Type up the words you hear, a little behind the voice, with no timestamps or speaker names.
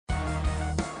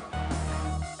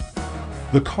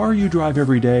The car you drive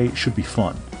every day should be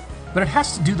fun. But it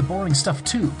has to do the boring stuff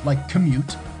too, like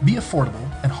commute, be affordable,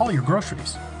 and haul your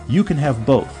groceries. You can have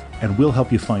both, and we'll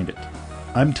help you find it.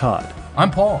 I'm Todd.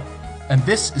 I'm Paul, and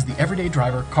this is the Everyday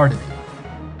Driver Car Debate.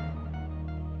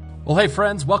 Well, hey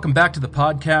friends, welcome back to the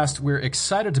podcast. We're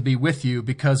excited to be with you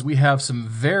because we have some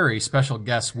very special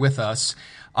guests with us.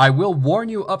 I will warn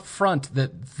you up front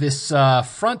that this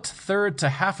front third to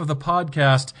half of the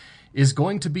podcast is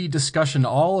going to be discussion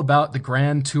all about the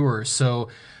Grand Tour. So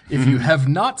if you have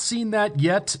not seen that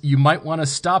yet, you might want to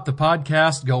stop the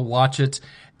podcast, go watch it,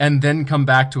 and then come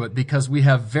back to it because we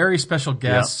have very special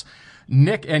guests,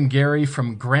 Nick and Gary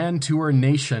from Grand Tour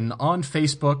Nation on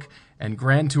Facebook and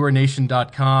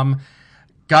grandtournation.com.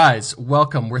 Guys,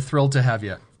 welcome. We're thrilled to have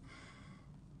you.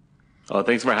 Oh,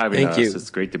 thanks for having us. Thank you. It's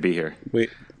great to be here.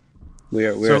 We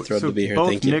are thrilled to be here. Both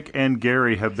Thank you. Nick and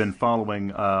Gary have been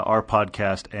following our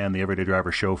podcast and the Everyday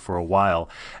Driver show for a while,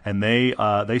 and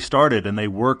they started and they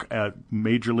work at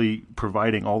majorly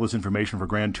providing all this information for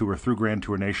Grand Tour through Grand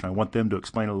Tour Nation. I want them to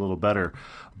explain it a little better.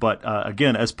 But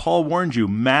again, as Paul warned you,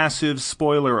 massive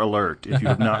spoiler alert if you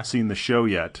have not seen the show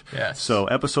yet. Yes. So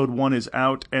episode 1 is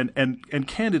out, and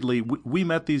candidly, we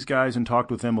met these guys and talked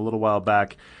with them a little while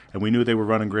back, and we knew they were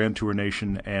running Grand Tour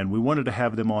Nation, and we wanted to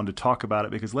have them on to talk about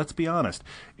it because, let's be honest,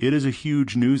 it is a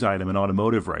huge news item in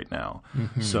automotive right now.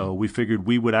 Mm-hmm. So we figured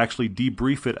we would actually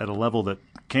debrief it at a level that,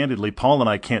 candidly, Paul and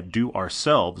I can't do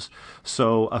ourselves.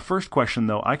 So a first question,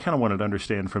 though, I kind of wanted to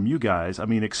understand from you guys. I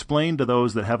mean, explain to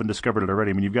those that haven't discovered it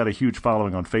already. I mean, you've got a huge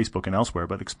following on Facebook and elsewhere,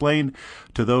 but explain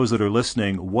to those that are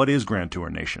listening, what is Grand Tour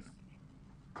Nation?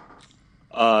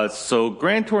 So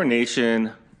Grand Tour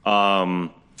Nation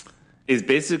is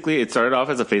basically, it started off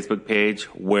as a Facebook page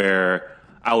where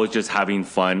I was just having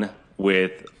fun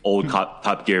with old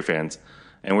Top Gear fans,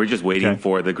 and we're just waiting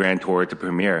for the Grand Tour to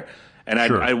premiere. And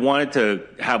I wanted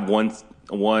to have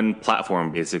one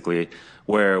platform basically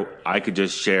where I could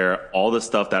just share all the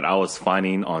stuff that I was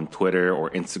finding on Twitter or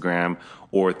Instagram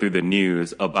or through the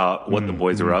news about what the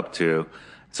boys were up to.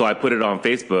 So I put it on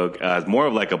Facebook as more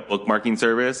of like a bookmarking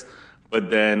service. But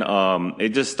then it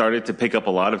just started to pick up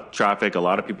a lot of traffic. A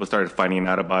lot of people started finding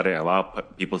out about it. A lot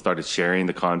of people started sharing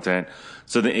the content.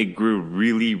 So then it grew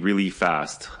really, really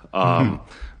fast.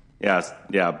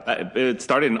 It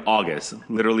started in August,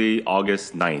 literally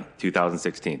August 9th,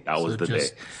 2016. That was the day.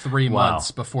 3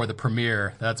 months before the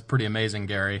premiere. That's pretty amazing,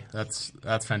 Gary. That's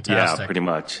fantastic. Yeah, pretty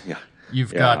much. Yeah.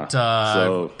 You've got,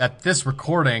 at this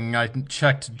recording, I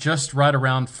checked just right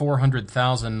around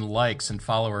 400,000 likes and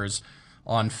followers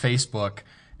on Facebook.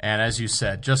 And as you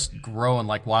said, just growing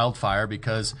like wildfire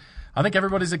because I think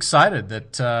everybody's excited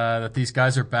that these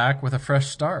guys are back with a fresh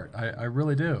start. I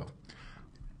really do.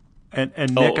 And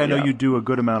Nick, I know you do a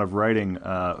good amount of writing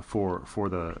for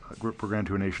Grand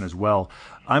Tour Nation as well.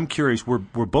 I'm curious, were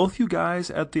both you guys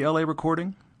at the LA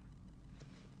recording?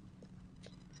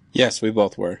 Yes, we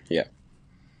both were. Yeah.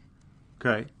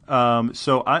 Okay.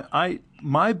 So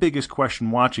my biggest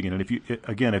question watching it, and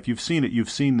if you've seen it,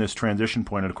 you've seen this transition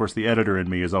point, and of course the editor in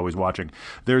me is always watching.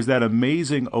 There's that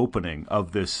amazing opening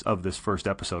of this first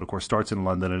episode. Of course, starts in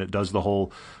London, and it does the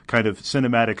whole kind of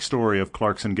cinematic story of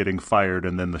Clarkson getting fired,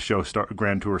 and then the show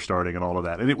Grand Tour starting, and all of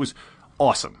that. And it was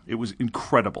awesome. It was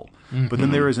incredible. Mm-hmm. But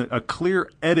then there is a clear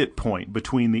edit point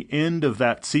between the end of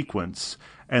that sequence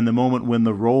and the moment when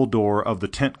the roll door of the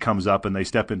tent comes up and they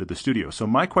step into the studio. So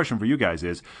my question for you guys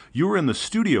is, you were in the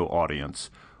studio audience.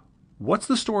 What's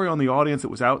the story on the audience that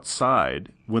was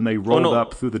outside when they rolled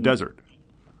up through the desert?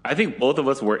 I think both of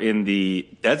us were in the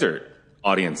desert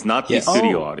audience, not the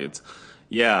studio audience.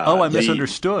 Yeah. Oh, I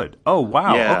misunderstood. Oh,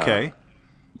 wow. Yeah. Okay.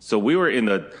 So we were in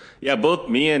both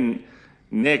me and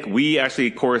Nick, we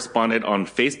actually corresponded on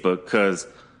Facebook because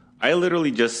I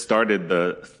literally just started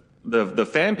the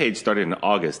fan page started in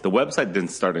August. The website didn't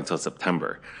start until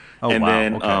September.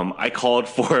 Then I called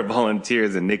for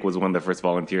volunteers, and Nick was one of the first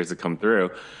volunteers to come through.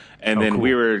 And then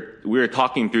we were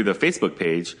talking through the Facebook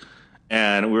page,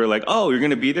 and we were like, "Oh, you're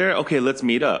going to be there? Okay, let's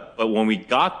meet up." But when we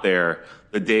got there,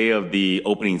 the day of the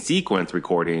opening sequence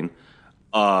recording,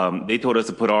 they told us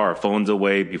to put our phones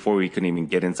away before we couldn't even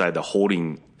get inside the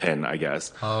holding pen, I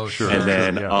guess. Oh, sure. And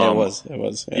then it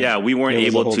was. Yeah, we weren't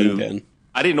able to. Pen.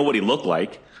 I didn't know what he looked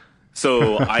like.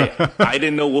 So I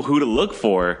didn't know who to look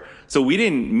for. So we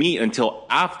didn't meet until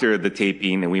after the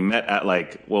taping, and we met at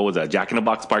Jack in the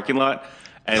Box parking lot.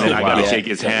 And then I got to shake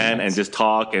his hand and just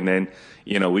talk. And then,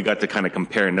 we got to kind of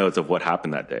compare notes of what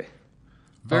happened that day.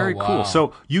 Very cool.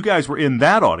 So you guys were in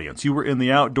that audience. You were in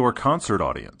the outdoor concert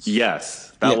audience.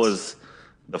 Yes. That was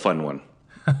the fun one,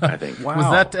 I think. Wow.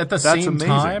 Was that at the same amazing.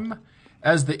 time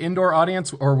as the indoor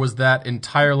audience, or was that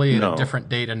entirely at a different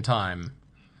date and time?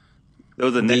 There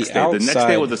was the next day. The next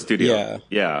day was the studio.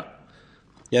 Yeah.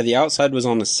 Yeah, the outside was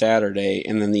on a Saturday,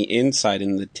 and then the inside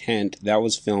in the tent, that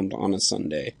was filmed on a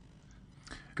Sunday.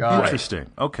 Interesting.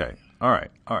 Okay. All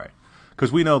right.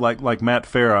 Because we know, like Matt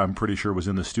Farah, I'm pretty sure was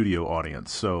in the studio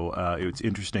audience, so it's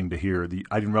interesting to hear.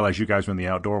 I didn't realize you guys were in the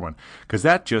outdoor one, because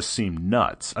that just seemed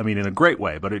nuts. I mean, in a great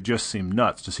way, but it just seemed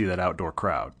nuts to see that outdoor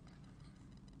crowd.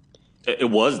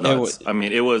 It was nuts. I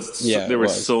mean, it was. Yeah, there were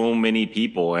so many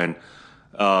people, and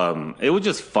it was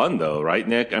just fun, though, right,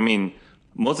 Nick? I mean,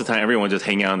 most of the time, everyone just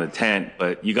hang out in the tent,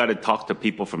 but you got to talk to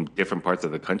people from different parts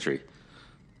of the country.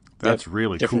 That's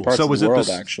really different cool. Parts of the world,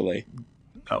 actually.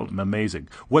 Oh, amazing!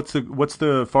 What's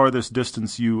the farthest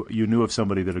distance you knew of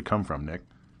somebody that had come from, Nick?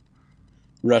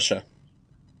 Russia.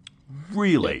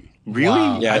 Really? Really?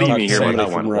 Wow. Yeah, I didn't even hear about that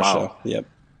one. Russia. Wow. Yep.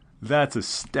 That's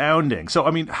astounding. So,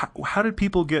 I mean, how did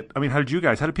people get? I mean, how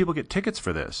did people get tickets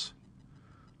for this?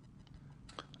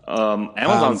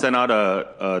 Amazon sent out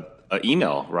a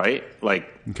email, right? Like,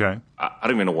 okay, I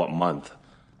don't even know what month.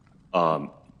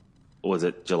 Was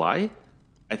it July?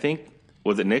 I think.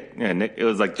 Was it Nick? Yeah, Nick. It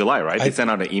was like July, right? They sent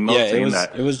out an email saying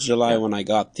that. It was July when I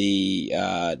got the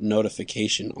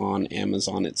notification on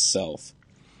Amazon itself.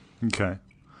 Okay.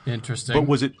 Interesting. But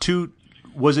was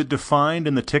it defined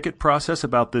in the ticket process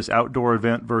about this outdoor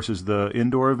event versus the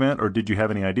indoor event, or did you have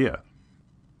any idea?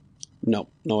 No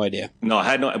idea. No, I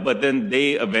had no. But then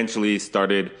they eventually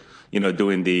started,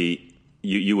 doing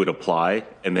you would apply,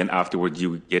 and then afterwards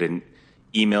you would get an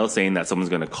email saying that someone's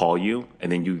going to call you,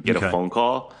 and then you get a phone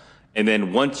call. And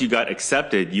then once you got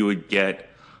accepted, you would get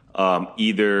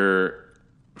either,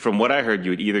 from what I heard,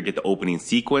 you would either get the opening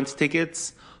sequence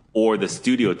tickets or the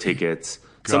studio tickets.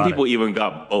 Some people even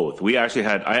got both. I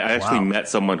actually met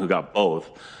someone who got both,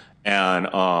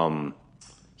 and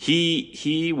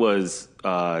he was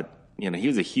he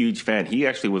was a huge fan. He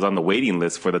actually was on the waiting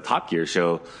list for the Top Gear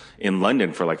show in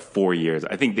London for like 4 years.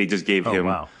 I think they just gave him.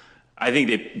 Wow. I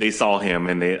think they saw him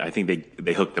and I think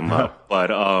they hooked him up. But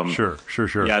sure.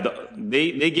 Yeah,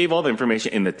 they gave all the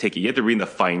information in the ticket. You had to read the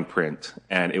fine print,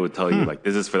 and it would tell you like,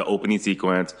 this is for the opening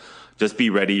sequence. Just be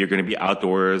ready. You're going to be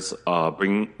outdoors.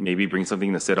 Bring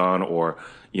something to sit on, or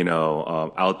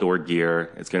outdoor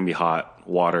gear. It's going to be hot.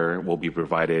 Water will be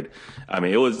provided. I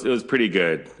mean, it was pretty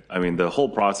good. I mean, the whole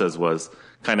process was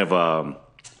kind of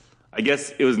I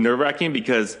guess it was nerve-wracking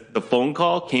because the phone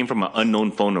call came from an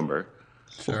unknown phone number.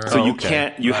 Sure. So you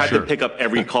had to pick up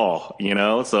every call,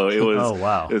 So it was,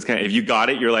 it was kind of, if you got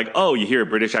it, you're like, oh, you hear a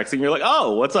British accent, you're like,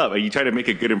 oh, what's up? And you try to make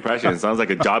a good impression. It sounds like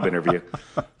a job interview.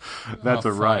 That's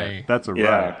a riot. That's a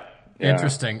riot. Yeah.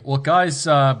 Interesting. Well, guys,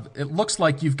 it looks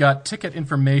like you've got ticket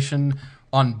information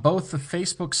on both the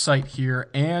Facebook site here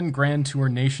and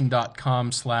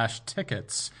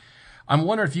grandtournation.com/tickets. I'm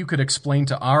wondering if you could explain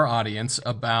to our audience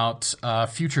about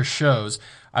future shows.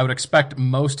 I would expect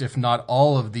most, if not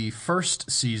all, of the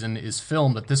first season is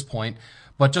filmed at this point,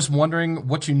 but just wondering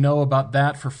what you know about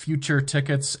that for future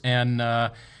tickets and,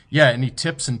 any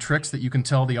tips and tricks that you can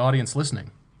tell the audience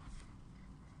listening.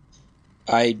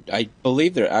 I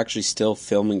believe they're actually still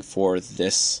filming for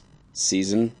this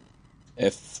season,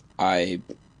 if I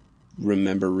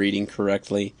remember reading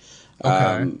correctly.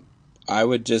 Okay. I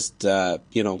would just,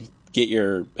 get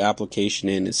your application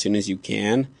in as soon as you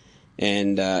can.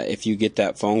 And if you get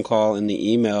that phone call and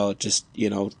the email, just,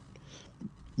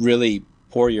 really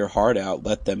pour your heart out.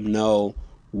 Let them know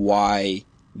why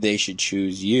they should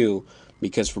choose you.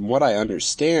 Because from what I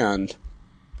understand,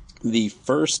 the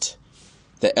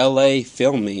LA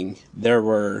filming, there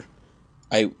were,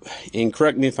 and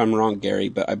correct me if I'm wrong, Gary,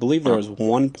 but I believe there was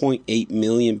 1.8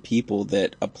 million people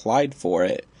that applied for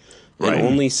it. And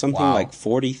only something like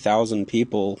 40,000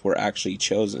 people were actually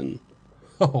chosen.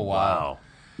 Oh, wow.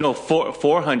 No,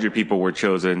 400 people were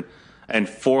chosen, and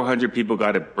 400 people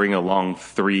got to bring along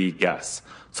 3 guests.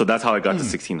 So that's how I got to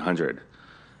 1,600.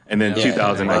 And then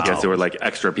 2,000, I guess, there were like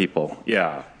extra people.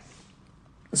 Yeah.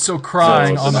 So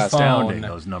crying on the phone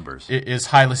those numbers. Is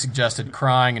highly suggested.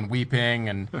 Crying and weeping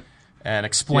and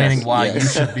explaining why you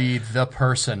should be the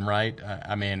person, right?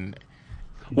 I mean...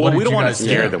 Well, we don't want to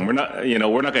scare them. We're not,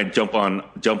 we're not going to jump on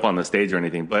the stage or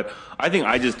anything. But I think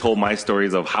I just told my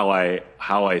stories of how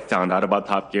I found out about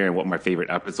Top Gear and what my favorite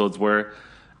episodes were.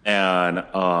 And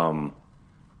I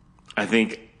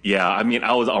think,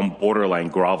 I was on borderline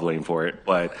groveling for it,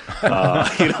 but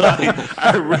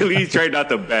I really tried not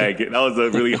to beg. That was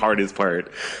the really hardest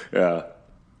part. Yeah.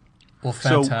 Well,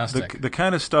 fantastic. So the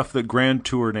kind of stuff that Grand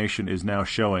Tour Nation is now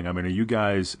showing. I mean, are you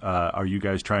guys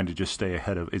trying to just stay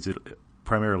ahead of? Is it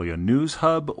primarily a news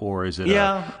hub, or is it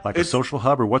a social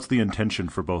hub, or what's the intention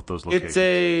for both those locations?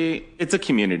 It's a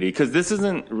community, because this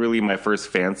isn't really my first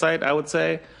fan site, I would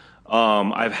say.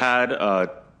 I've had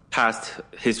past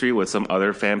history with some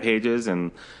other fan pages,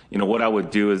 and what I would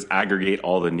do is aggregate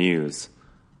all the news,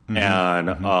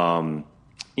 and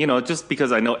just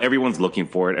because I know everyone's looking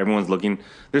for it, everyone's looking.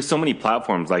 There's so many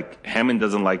platforms. Like Hammond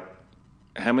doesn't like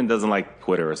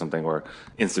Twitter or something, or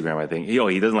Instagram. I think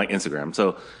he doesn't like Instagram,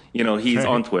 so he's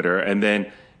on Twitter, and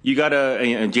then you got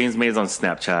James May's on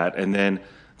Snapchat, and then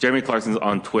Jeremy Clarkson's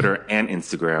on Twitter and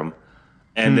Instagram.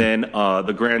 And then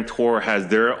the Grand Tour has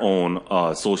their own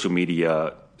social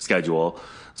media schedule.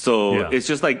 So it's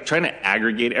just like trying to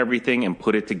aggregate everything and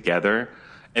put it together.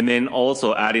 And then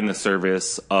also adding the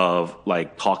service of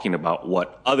like talking about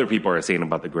what other people are saying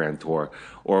about the Grand Tour,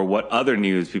 or what other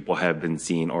news people have been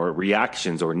seeing, or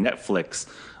reactions, or Netflix,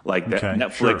 like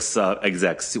Netflix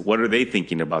execs, what are they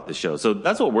thinking about the show? So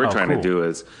that's what we're trying to do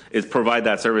is provide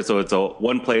that service. So it's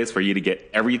one place for you to get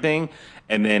everything.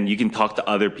 And then you can talk to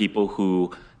other people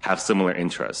who have similar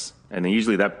interests. And then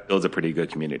usually that builds a pretty good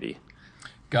community.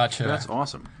 Gotcha. That's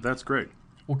awesome. That's great.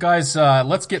 Well, guys,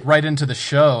 let's get right into the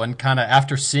show, and kind of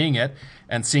after seeing it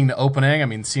and seeing the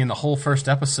opening, seeing the whole first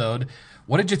episode,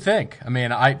 what did you think?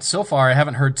 So far I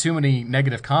haven't heard too many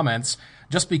negative comments,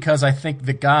 just because I think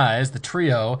the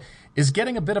trio, is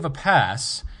getting a bit of a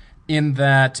pass in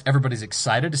that everybody's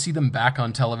excited to see them back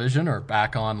on television or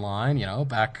back online,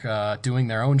 back doing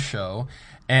their own show,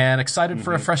 and excited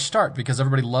for a fresh start because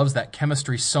everybody loves that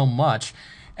chemistry so much.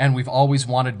 And we've always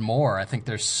wanted more. I think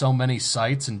there's so many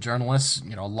sites and journalists,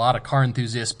 a lot of car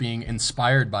enthusiasts being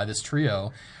inspired by this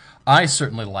trio. I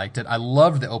certainly liked it. I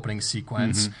loved the opening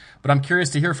sequence. But I'm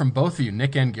curious to hear from both of you,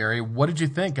 Nick and Gary. What did you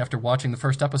think after watching the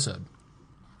first episode?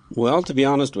 Well, to be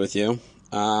honest with you,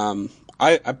 I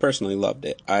personally loved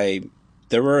it.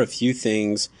 There were a few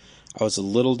things I was a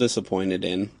little disappointed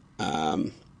in.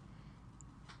 I'm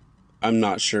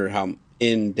not sure how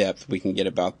in-depth we can get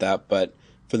about that, but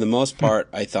for the most part,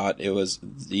 I thought it was,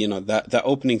 that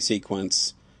opening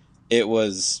sequence, it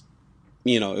was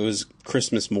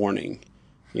Christmas morning,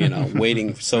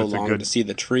 waiting so long to see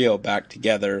the trio back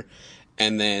together.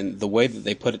 And then the way that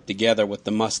they put it together with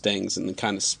the Mustangs and the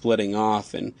kind of splitting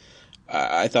off, and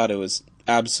I thought it was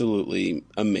absolutely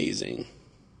amazing.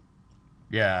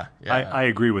 Yeah. I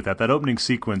agree with that. That opening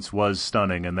sequence was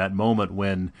stunning, and that moment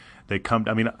when they come.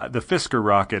 The Fisker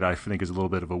rocket, I think, is a little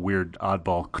bit of a weird,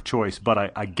 oddball choice, but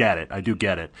I get it. I do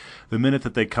get it. The minute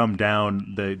that they come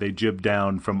down, they jib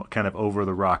down from kind of over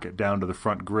the rocket down to the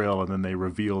front grill, and then they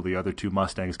reveal the other two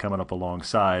Mustangs coming up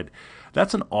alongside.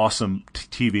 That's an awesome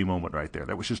TV moment right there.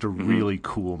 That was just a really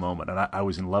cool moment, and I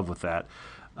was in love with that.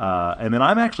 And then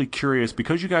I'm actually curious,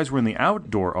 because you guys were in the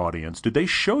outdoor audience, did they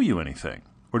show you anything?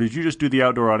 Or did you just do the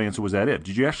outdoor audience, or was that it?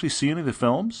 Did you actually see any of the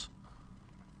films?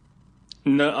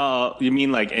 No, you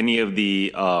mean like any of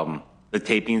the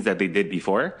tapings that they did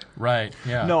before? Right,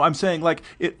 yeah. No, I'm saying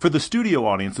for the studio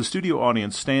audience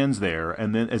stands there,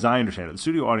 and then, as I understand it, the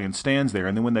studio audience stands there,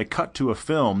 and then when they cut to a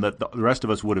film that the rest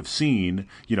of us would have seen,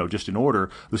 just in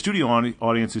order, the studio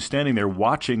audience is standing there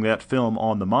watching that film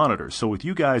on the monitors. So with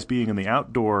you guys being in the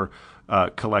outdoor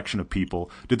collection of people,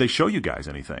 did they show you guys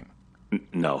anything?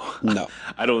 No.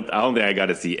 I don't think I got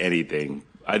to see anything.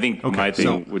 I think my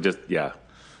thing would just,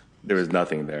 there was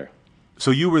nothing there.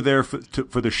 So you were there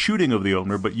for the shooting of the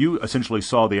opener, but you essentially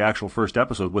saw the actual first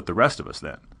episode with the rest of us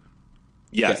then?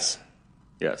 Yes.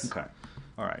 Okay.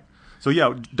 All right. So,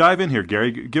 dive in here,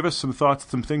 Gary. Give us some thoughts,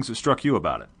 some things that struck you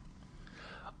about it.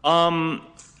 I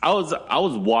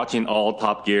was watching all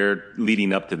Top Gear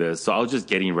leading up to this, so I was just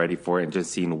getting ready for it and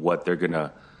just seeing what they're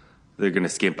gonna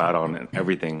skimp out on and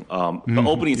everything. The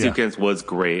opening sequence was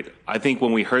great. I think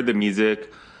when we heard the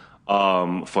music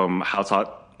from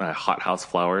Hot House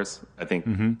Flowers, I think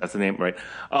that's the name, right?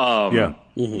 I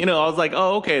was like,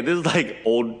 oh, okay, this is like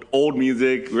old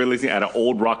music. We're listening at an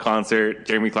old rock concert,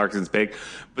 Jeremy Clarkson's pick.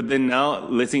 But then now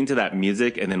listening to that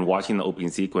music and then watching the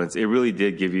opening sequence, it really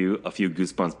did give you a few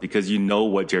goosebumps, because you know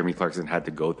what Jeremy Clarkson had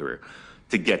to go through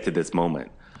to get to this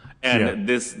moment. And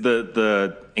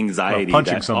the anxiety,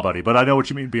 punching somebody, but I know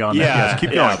what you mean beyond that. Yes,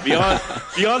 keep going.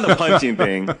 Beyond the punching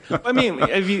thing. I mean,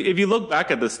 if you look back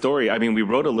at the story, we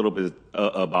wrote a little bit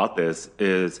about this,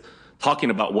 is talking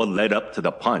about what led up to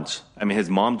the punch. His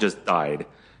mom just died,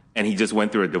 and he just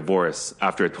went through a divorce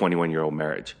after a 21-year-old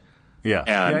marriage. Yeah,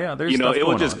 and There's it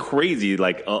was just crazy,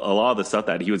 like a lot of the stuff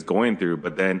that he was going through.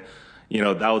 But then,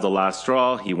 that was the last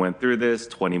straw. He went through this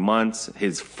 20 months.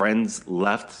 His friends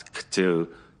left to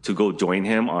go join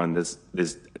him on this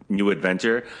new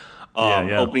adventure.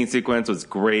 Opening sequence was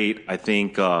great. I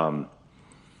think the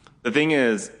thing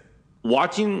is,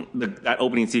 watching that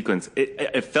opening sequence,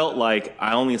 it felt like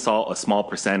I only saw a small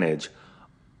percentage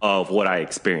of what I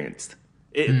experienced.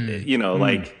 You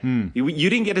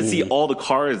didn't get to see all the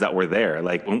cars that were there.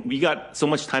 Like when we got so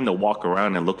much time to walk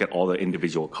around and look at all the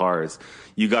individual cars,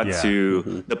 you got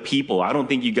to the people. I don't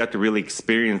think you got to really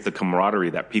experience the camaraderie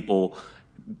that people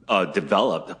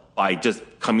developed by just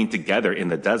coming together in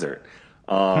the desert.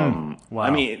 Wow.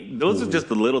 I mean, those are just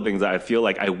the little things that I feel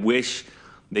like I wish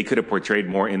they could have portrayed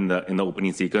more in the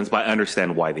opening sequence, but I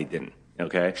understand why they didn't.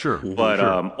 Okay. Sure. But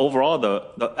overall,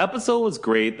 the episode was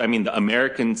great. I mean, the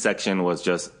American section was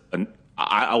just,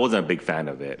 I wasn't a big fan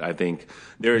of it. I think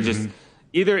there were just,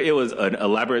 either it was an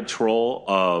elaborate troll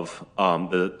of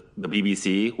the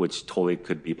BBC, which totally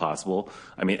could be possible.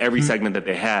 I mean, every segment that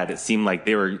they had, it seemed like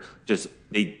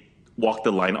they walked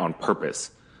the line on purpose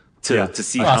to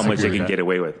see how much they can get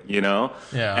away with, you know?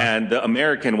 Yeah. And the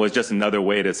American was just another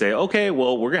way to say, okay,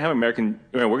 well, we're going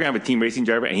to have a team racing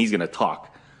driver and he's going to talk.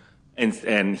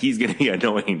 And he's going to be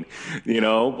annoying, you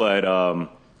know? But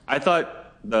I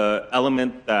thought the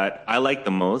element that I liked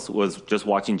the most was just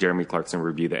watching Jeremy Clarkson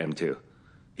review the M2.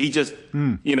 He just,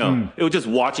 it was just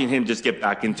watching him just get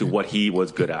back into what he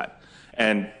was good at.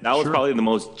 And that was probably the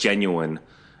most genuine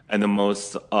and the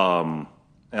most, other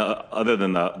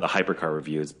than the hypercar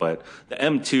reviews. But the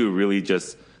M2 really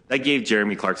just, that gave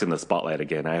Jeremy Clarkson the spotlight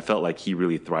again. I felt like he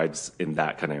really thrives in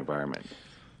that kind of environment.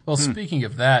 Well, speaking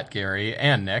of that, Gary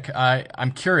and Nick,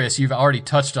 I'm curious. You've already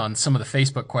touched on some of the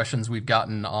Facebook questions we've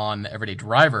gotten on the Everyday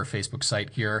Driver Facebook site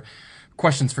here.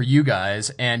 Questions for you guys,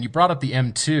 and you brought up the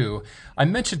M2. I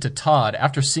mentioned to Todd,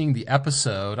 after seeing the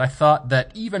episode, I thought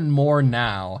that even more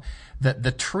now that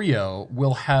the trio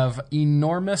will have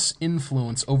enormous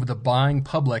influence over the buying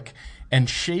public and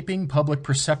shaping public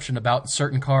perception about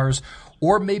certain cars,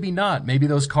 or maybe not. Maybe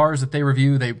those cars that they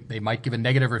review, they might give a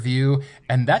negative review,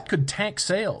 and that could tank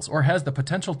sales, or has the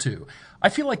potential to. I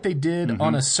feel like they did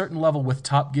on a certain level with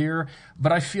Top Gear,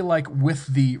 but I feel like with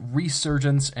the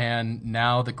resurgence and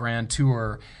now the Grand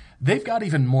Tour, they've got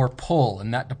even more pull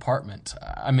in that department.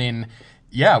 I mean,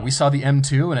 yeah, we saw the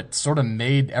M2, and it sort of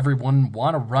made everyone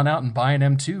want to run out and buy an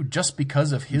M2 just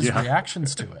because of his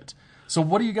reactions to it. So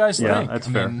what do you guys think? That's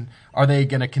fair. Mean, are they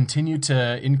going to continue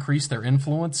to increase their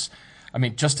influence? I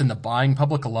mean, just in the buying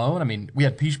public alone? I mean, we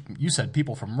had, you said,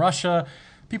 people from Russia,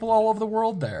 people all over the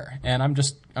world there. And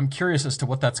I'm curious as to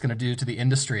what that's going to do to the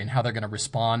industry and how they're going to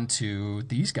respond to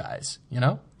these guys, you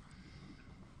know?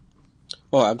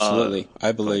 Well, absolutely.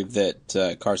 I believe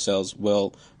that car sales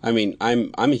will. I mean,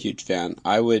 I'm a huge fan.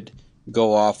 I would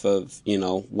go off of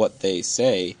what they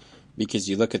say, because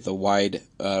you look at the wide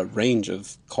range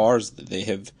of cars that they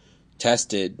have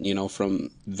tested. From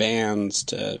vans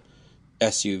to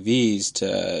SUVs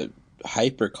to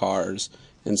hypercars,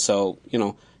 and so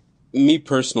me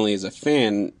personally as a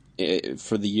fan,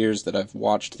 for the years that I've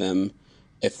watched them,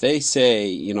 if they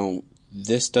say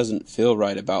this doesn't feel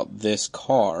right about this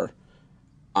car,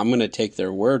 I'm going to take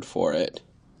their word for it.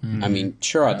 I mean,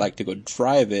 sure, I'd like to go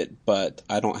drive it, but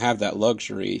I don't have that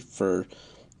luxury for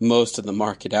most of the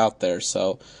market out there.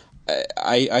 So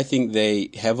I think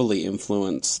they heavily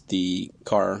influence the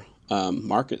car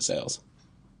market sales.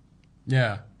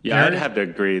 Yeah. Yeah, I'd have to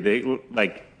agree.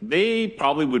 They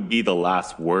probably would be the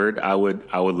last word I would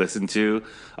listen to.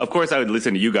 Of course, I would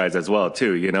listen to you guys as well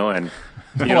too, and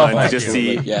and just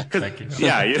see. Thank you.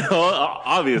 Yeah,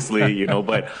 obviously,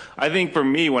 but I think for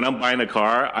me, when I'm buying a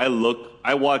car, I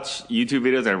watch YouTube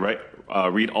videos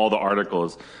and read all the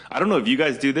articles. I don't know if you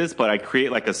guys do this, but I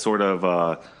create like a sort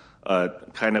of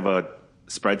kind of a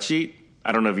spreadsheet.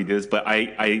 I don't know if you do this, but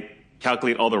I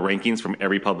calculate all the rankings from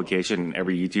every publication and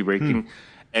every YouTube ranking.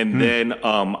 And then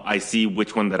I see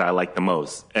which one that I like the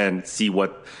most and see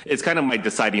it's kind of my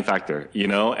deciding factor,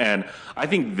 and I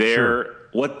think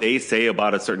what they say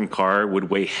about a certain car would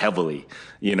weigh heavily,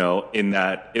 in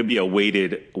that it'd be a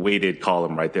weighted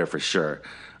column right there for sure.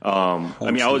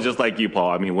 I mean, I was just like you, Paul.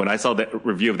 I mean, when I saw the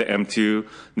review of the M2,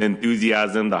 the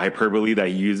enthusiasm, the hyperbole that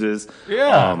he uses,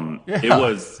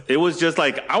 it was just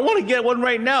like, I want to get one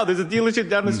right now. There's a dealership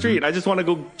down the street. I just want to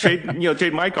go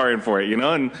trade my car in for it,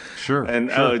 and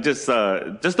just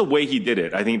the way he did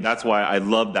it. I think that's why I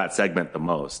love that segment the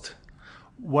most.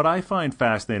 What I find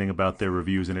fascinating about their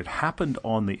reviews, and it happened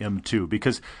on the M2,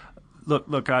 because Look,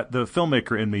 the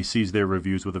filmmaker in me sees their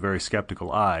reviews with a very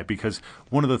skeptical eye, because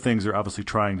one of the things they're obviously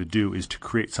trying to do is to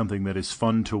create something that is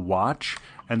fun to watch,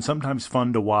 and sometimes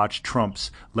fun to watch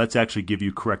trumps let's actually give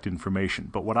you correct information.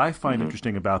 But what I find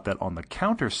interesting about that on the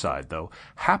counter side, though,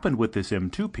 happened with this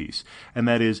M2 piece, and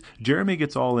that is Jeremy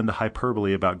gets all into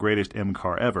hyperbole about greatest M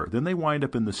car ever. Then they wind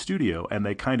up in the studio, and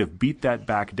they kind of beat that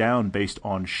back down based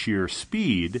on sheer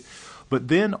speed, but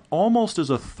then almost as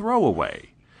a throwaway,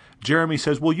 Jeremy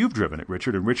says, well, you've driven it,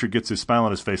 Richard. And Richard gets his smile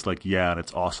on his face like, yeah, and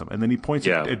it's awesome. And then he points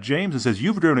at James and says,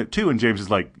 you've driven it too. And James is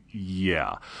like,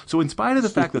 yeah. So in spite of the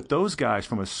fact that those guys,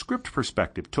 from a script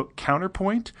perspective, took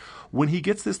counterpoint, when he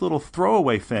gets this little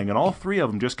throwaway thing and all three of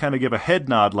them just kind of give a head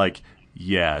nod like,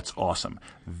 yeah, it's awesome.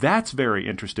 That's very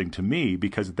interesting to me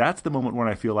because that's the moment when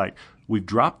I feel like we've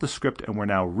dropped the script and we're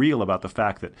now real about the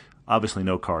fact that obviously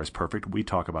no car is perfect. We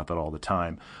talk about that all the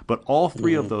time. But all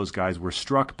three of those guys were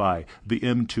struck by the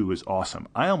M2 is awesome.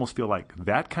 I almost feel like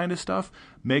that kind of stuff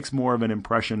makes more of an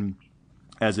impression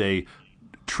as a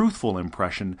truthful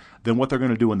impression than what they're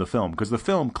going to do in the film, because the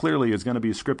film clearly is going to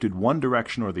be scripted one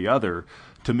direction or the other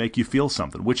to make you feel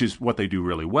something, which is what they do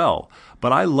really well.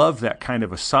 But I love that kind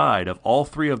of aside of all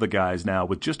three of the guys now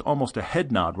with just almost a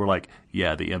head nod. We're like,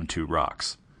 yeah, the M2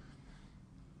 rocks.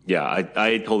 Yeah,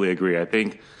 I totally agree. I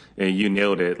think you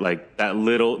nailed it. Like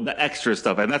the extra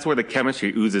stuff, and that's where the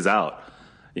chemistry oozes out.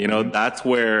 You know, that's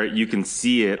where you can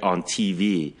see it on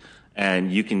TV.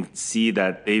 And you can see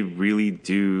that they really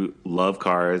do love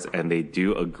cars and they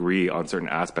do agree on certain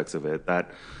aspects of it.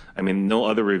 That, I mean, no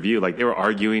other review, like they were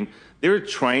arguing, they were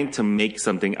trying to make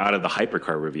something out of the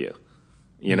hypercar review.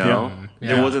 You know,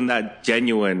 there wasn't that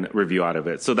genuine review out of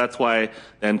it. So that's why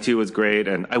the M2 was great.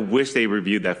 And I wish they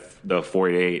reviewed the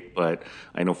 488, but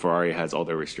I know Ferrari has all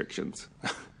their restrictions.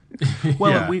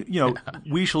 Well,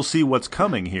 we shall see what's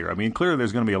coming here. I mean, clearly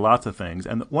there's going to be lots of things.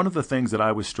 And one of the things that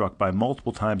I was struck by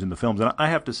multiple times in the films, and I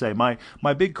have to say, my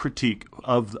big critique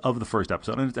of the first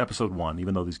episode, and it's episode 1,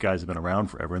 even though these guys have been around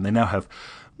forever, and they now have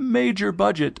major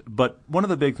budget. But one of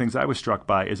the big things I was struck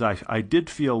by is I did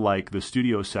feel like the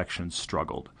studio section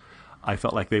struggled. I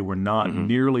felt like they were not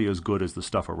nearly as good as the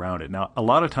stuff around it. Now, a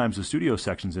lot of times the studio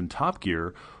sections in Top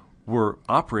Gear were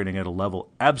operating at a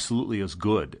level absolutely as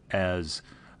good as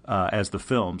the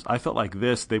films. I felt like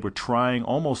they were trying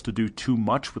almost to do too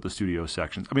much with the studio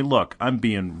sections. I mean, look, I'm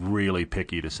being really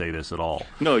picky to say this at all.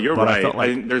 No, you're right.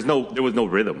 There was no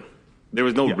rhythm. There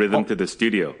was no rhythm to the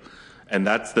studio. And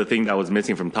that's the thing that was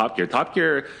missing from Top Gear. Top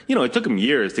Gear, it took them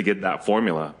years to get that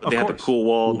formula. But they had the cool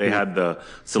wall, they had the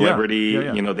celebrity,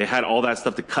 they had all that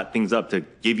stuff to cut things up to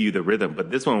give you the rhythm. But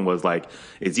this one was like,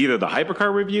 it's either the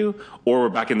hypercar review or we're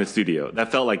back in the studio.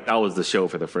 That felt like that was the show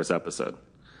for the first episode.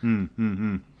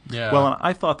 Yeah. Well, and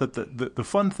I thought that the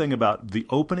fun thing about the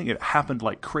opening, it happened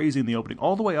like crazy in the opening,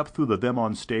 all the way up through them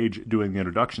on stage doing the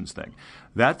introductions thing.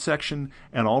 That section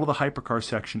and all of the hypercar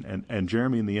section and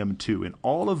Jeremy and the M2, and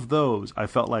all of those, I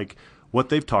felt like what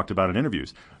they've talked about in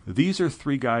interviews. These are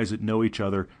three guys that know each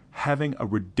other having a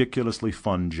ridiculously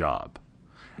fun job.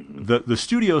 The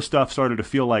studio stuff started to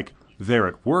feel like they're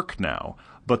at work now.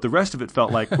 But the rest of it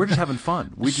felt like we're just having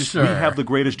fun. We have the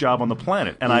greatest job on the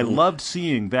planet. And I loved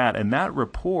seeing that. And that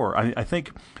rapport, I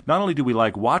think not only do we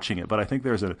like watching it, but I think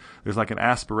there's like an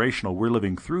aspirational we're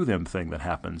living through them thing that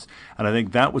happens. And I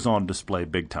think that was on display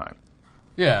big time.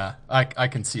 Yeah, I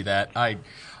can see that. I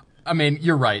mean,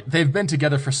 you're right. They've been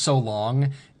together for so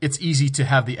long. It's easy to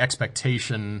have the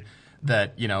expectation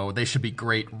that, they should be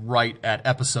great right at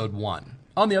episode 1.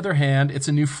 On the other hand, it's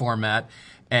a new format.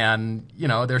 And,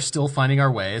 they're still finding our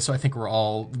way. So I think we're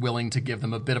all willing to give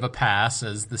them a bit of a pass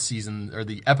as the season or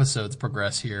the episodes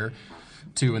progress here,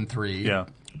 2 and 3. Yeah.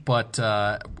 But,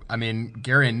 I mean,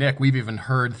 Gary and Nick, we've even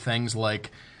heard things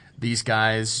like these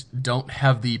guys don't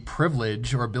have the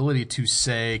privilege or ability to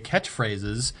say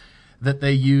catchphrases that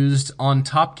they used on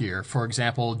Top Gear. For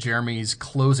example, Jeremy's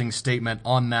closing statement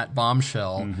on that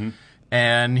bombshell.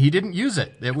 And he didn't use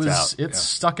it. It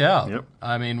stuck out. Yep.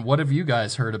 I mean, what have you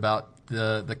guys heard about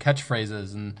the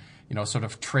catchphrases and sort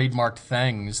of trademarked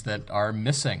things that are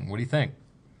missing? What do you think?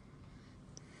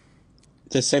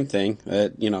 The same thing.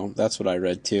 That's what I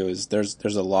read too. Is there's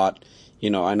a lot.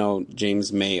 I know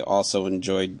James May also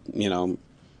enjoyed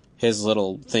his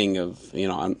little thing of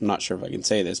I'm not sure if I can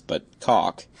say this, but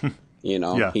cock.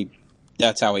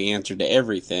 That's how he answered to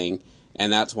everything,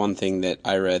 and that's one thing that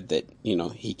I read that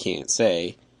he can't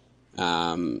say.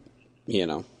 And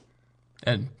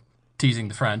teasing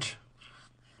the French.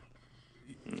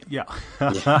 Yeah.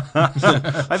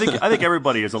 I think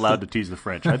everybody is allowed to tease the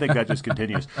French. I think that just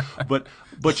continues. But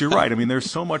you're right. I mean,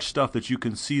 there's so much stuff that you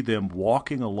can see them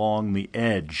walking along the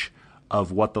edge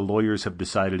of what the lawyers have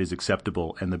decided is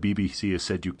acceptable and the BBC has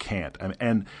said you can't.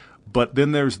 But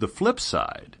then there's the flip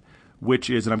side, which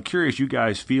is, and I'm curious you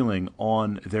guys feeling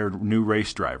on their new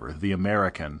race driver, the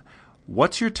American.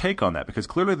 What's your take on that? Because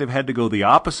clearly they've had to go the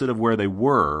opposite of where they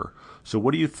were. So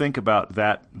what do you think about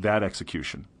that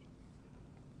execution?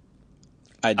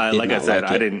 I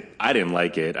didn't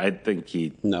like it. I think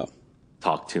he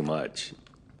talked too much.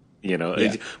 You know,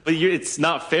 Yeah. it's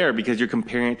not fair because you're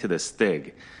comparing it to the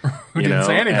Stig. Who didn't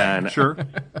say anything. Sure.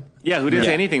 Yeah, who didn't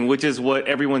say Yeah. anything, which is what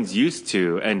everyone's used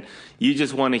to, and you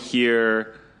just want to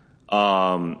hear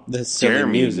The silly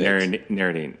Jeremy music.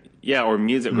 narrating. Yeah, or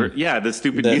music. Or, yeah, the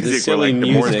stupid The music. silly or like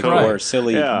the Morse music code. or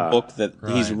silly Yeah. book that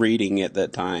he's Right. reading at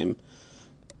that time.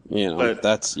 You know, But,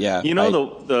 that's, yeah. You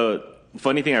know, the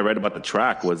funny thing I read about the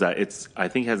track was that I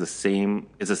think has the same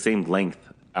length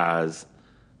as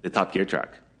the Top Gear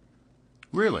track.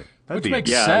 Really? That'd Which be makes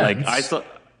Yeah, sense. like I saw.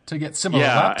 To get similar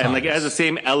Yeah, lap and like it times. has the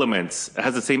same elements. It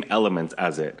has the same elements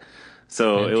as it.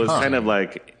 So it was kind of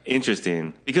like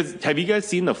interesting because have you guys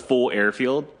seen the full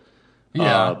airfield?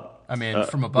 Yeah. I mean,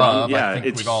 from above, yeah, I think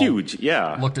it's we've all huge.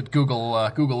 Yeah, looked at Google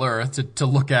Earth to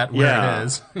look at where Yeah. it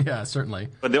is. Yeah, certainly.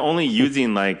 but they're only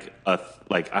using like I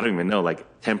don't even know, like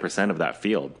 10% of that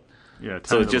field. Yeah.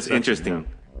 So tiny it's just little section, interesting.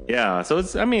 Yeah. So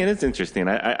it's interesting.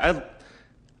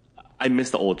 I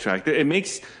miss the old track. It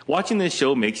makes watching this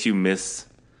show makes you miss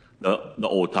the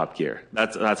old Top Gear.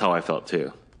 That's how I felt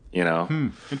too. You know. Yeah.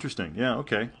 Interesting. Yeah.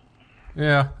 Okay.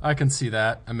 Yeah, I can see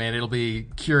that. I mean, it'll be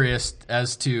curious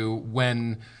as to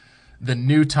when the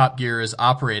new Top Gear is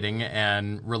operating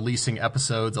and releasing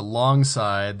episodes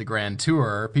alongside the Grand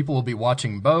Tour. People will be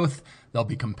watching both. They'll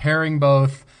be comparing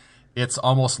both. It's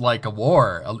almost like a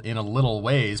war in a little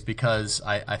ways because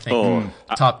I think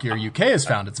Top Gear UK has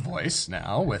found its voice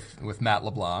now with Matt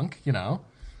LeBlanc, you know.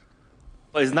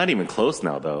 Well, it's not even close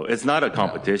now, though. It's not a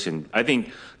competition. I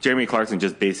think Jeremy Clarkson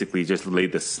just basically just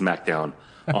laid the smackdown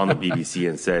on the BBC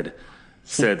and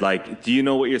said like, do you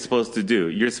know what you're supposed to do?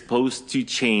 You're supposed to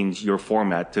change your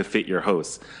format to fit your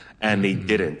hosts. And they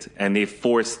didn't. And they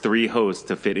forced 3 hosts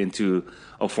to fit into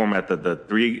a format that the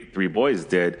three boys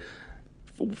did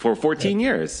for 14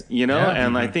 years, you know? Yeah.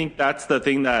 And I think that's the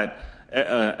thing that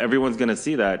everyone's going to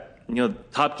see that, you know,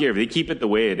 Top Gear, if they keep it the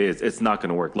way it is, it's not going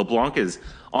to work. LeBlanc's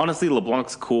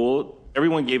cool.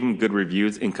 Everyone gave him good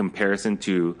reviews in comparison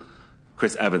to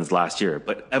Chris Evans last year,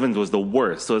 but Evans was the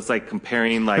worst. So it's like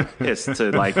comparing like piss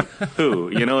to like who,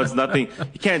 you know, it's nothing.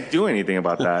 You can't do anything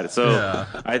about that. So Yeah.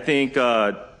 I think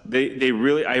I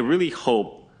really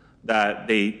hope that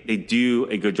they do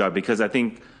a good job because I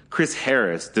think Chris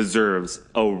Harris deserves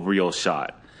a real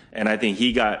shot. And I think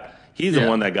he's the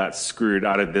one that got screwed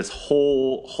out of this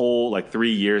whole like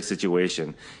 3-year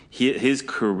situation. His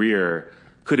career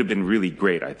could have been really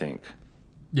great, I think.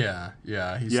 Yeah,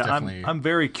 he's definitely. I'm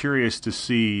very curious to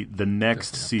see the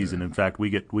next season. In fact, we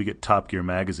get Top Gear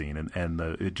magazine, and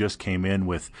it just came in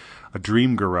with a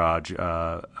Dream Garage.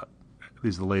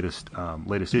 Is the latest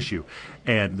issue,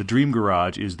 and the Dream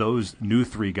Garage is those new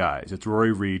 3 guys. It's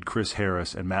Rory Reid, Chris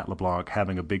Harris, and Matt LeBlanc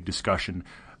having a big discussion,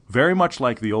 very much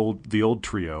like the old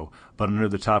trio, but under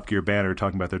the Top Gear banner,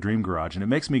 talking about their Dream Garage. And it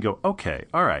makes me go, okay,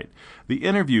 all right. The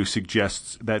interview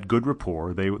suggests that good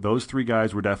rapport. Those 3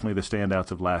 guys were definitely the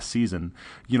standouts of last season.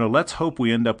 You know, let's hope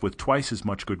we end up with twice as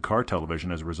much good car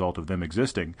television as a result of them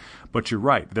existing. But you're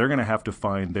right. They're going to have to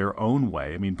find their own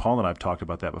way. I mean, Paul and I have talked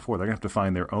about that before. They're going to have to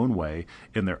find their own way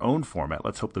in their own format.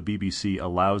 Let's hope the BBC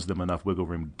allows them enough wiggle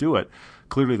room to do it.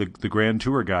 Clearly, the Grand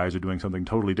Tour guys are doing something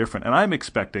totally different. And I'm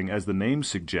expecting, as the name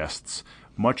suggests,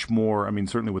 much more. I mean,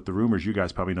 certainly with the rumors, you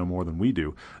guys probably know more than we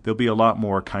do. There'll be a lot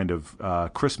more kind of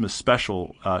Christmas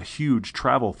special, huge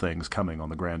travel things coming on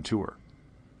the Grand Tour.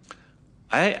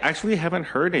 I actually haven't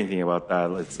heard anything about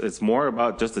that. It's more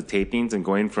about just the tapings and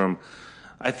going from.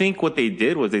 I think what they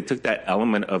did was they took that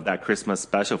element of that Christmas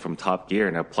special from Top Gear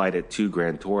and applied it to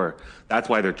Grand Tour. That's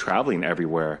why they're traveling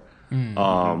everywhere.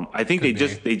 I think they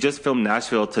just filmed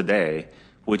Nashville today,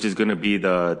 which is going to be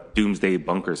the Doomsday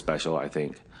Bunker special, I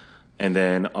think. And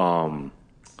then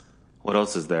what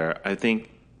else is there? I think,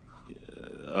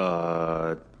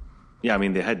 I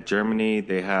mean, they had Germany,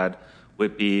 they had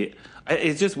Whitby.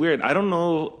 It's just weird. I don't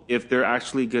know if they're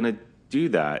actually going to do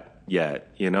that yet.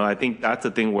 You know, I think that's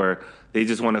the thing where they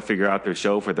just want to figure out their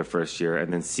show for the first year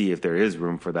and then see if there is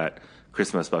room for that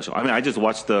Christmas special. I mean, I just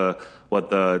watched the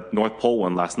North Pole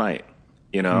one last night.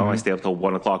 You know, I stayed up till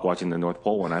 1 o'clock watching the North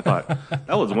Pole one. I thought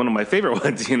that was one of my favorite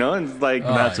ones. You know, and it's like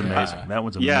That's amazing. That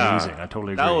one's amazing. yeah, I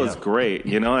totally agree. That was great.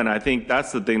 You know, and I think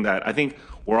that's the thing that I think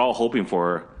we're all hoping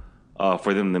for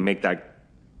them to make that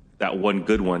one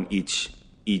good one each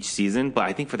season. But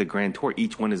I think for the Grand Tour,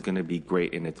 each one is going to be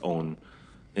great in its own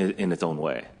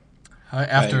way.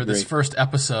 After this first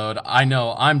episode, I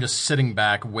know I'm just sitting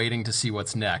back waiting to see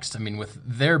what's next. I mean, with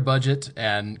their budget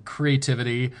and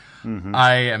creativity,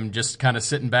 I am just kind of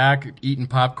sitting back, eating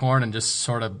popcorn, and just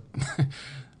sort of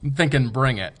I'm thinking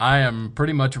bring it. I am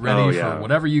pretty much ready yeah. for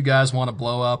whatever you guys want to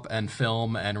blow up and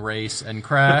film and race and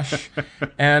crash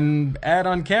and add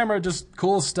on camera, just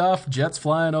cool stuff, jets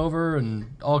flying over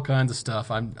and all kinds of stuff.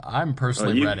 I'm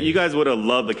personally ready. You guys would have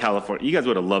loved the California. You guys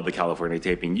would have loved the California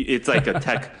taping. It's like a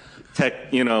tech,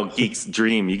 geek's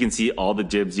dream. You can see all the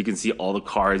jibs, you can see all the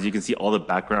cars, you can see all the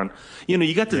background.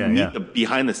 You got to meet the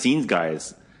behind the scenes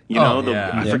guys.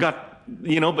 I forgot.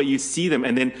 But you see them,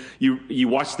 and then you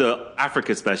watch the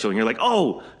Africa special, and you're like,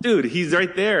 oh, dude, he's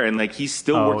right there, and like he's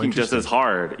still working just as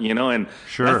hard, and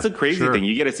that's the crazy thing.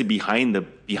 You get to see behind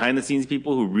the scenes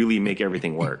people who really make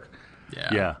everything work.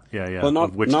 Yeah. Well,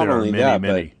 not only that,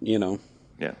 but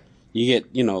you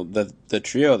get the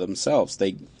trio themselves.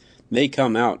 They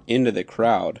come out into the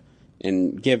crowd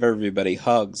and give everybody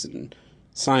hugs and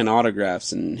sign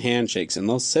autographs and handshakes, and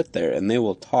they'll sit there and they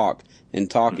will talk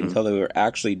until they were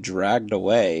actually dragged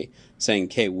away, saying,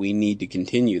 okay, we need to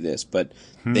continue this. But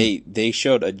they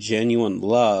showed a genuine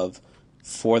love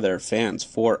for their fans,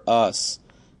 for us.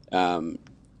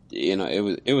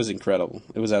 It was incredible.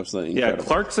 It was absolutely incredible.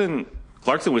 Yeah,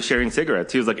 Clarkson was sharing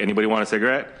cigarettes. He was like, anybody want a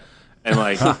cigarette? And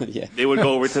like they would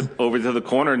go over to the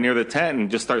corner near the tent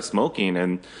and just start smoking.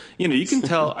 And you can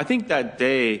tell. I think that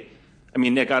day, I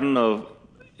mean, Nick, I don't know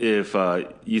if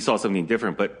you saw something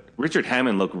different, but Richard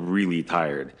Hammond looked really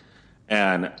tired,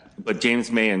 but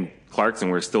James May and Clarkson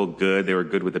were still good. They were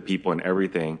good with the people and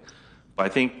everything. But I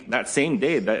think that same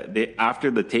day,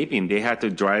 after the taping, they had to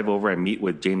drive over and meet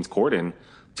with James Corden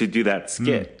to do that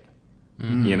skit.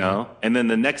 And then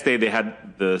the next day they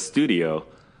had the studio,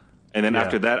 and then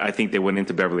after that, I think they went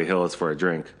into Beverly Hills for a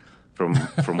drink. From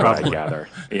what I gather,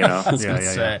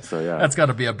 So that's got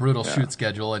to be a brutal shoot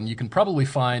schedule, and you can probably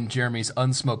find Jeremy's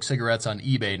unsmoked cigarettes on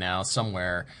eBay now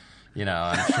somewhere.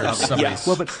 I'm sure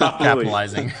somebody's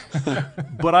capitalizing.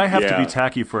 But I have to be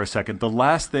tacky for a second. The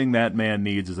last thing that man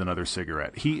needs is another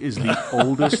cigarette. He is the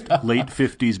oldest late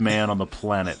 50s man on the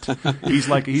planet. He's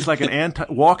like an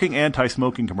walking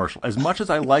anti-smoking commercial. As much as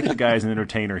I like the guy as an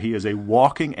entertainer, he is a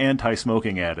walking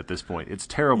anti-smoking ad at this point. It's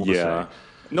terrible to say.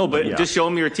 No, but just show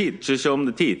them your teeth. Just show them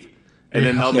the teeth. And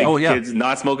then they'll make kids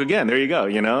not smoke again. There you go.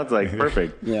 It's like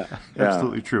perfect.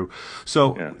 Absolutely true.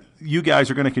 So you guys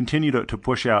are going to continue to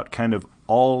push out kind of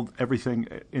everything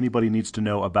anybody needs to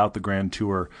know about the Grand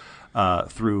Tour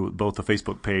through both the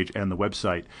Facebook page and the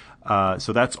website.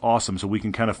 So that's awesome. So we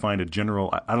can kind of find a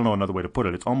general, I don't know another way to put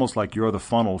it. It's almost like you're the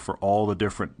funnel for all the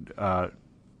different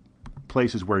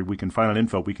places where we can find out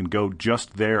info. We can go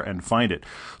just there and find it.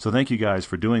 So thank you guys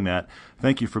for doing that.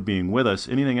 Thank you for being with us.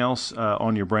 Anything else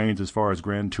on your brains as far as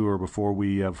Grand Tour before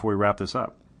we wrap this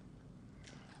up?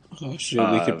 Oh, shoot,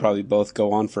 we could probably both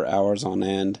go on for hours on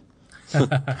end. We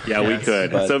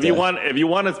could. But, so if you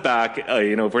want us back,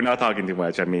 if we're not talking too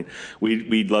much, I mean,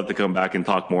 we'd love to come back and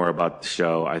talk more about the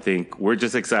show. I think we're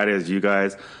just excited as you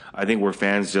guys. I think we're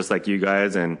fans just like you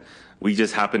guys, and we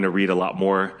just happen to read a lot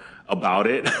more about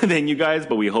it than you guys,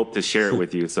 but we hope to share it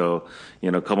with you. So,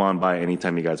 come on by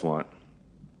anytime you guys want.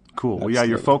 Cool. Well,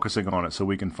 you're focusing on it so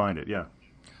we can find it. Yeah.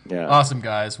 Awesome,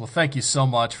 guys. Well, thank you so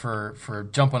much for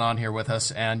jumping on here with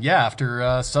us. And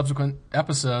after subsequent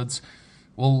episodes,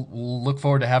 we'll look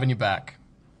forward to having you back.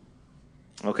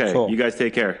 Okay. Cool. You guys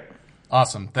take care.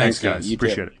 Awesome. Thanks guys. You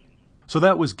appreciate it. So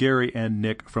that was Gary and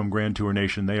Nick from Grand Tour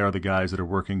Nation. They are the guys that are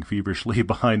working feverishly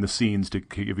behind the scenes to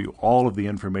give you all of the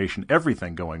information,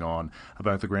 everything going on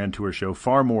about the Grand Tour show,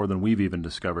 far more than we've even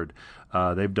discovered.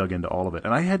 They've dug into all of it.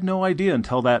 And I had no idea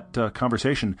until that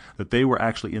conversation that they were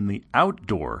actually in the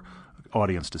outdoor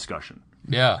audience discussion.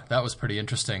 Yeah, that was pretty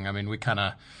interesting. I mean, we kind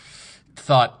of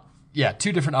thought,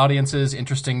 two different audiences.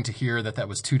 Interesting to hear that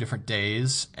was 2 different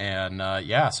days. And,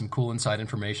 some cool inside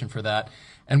information for that.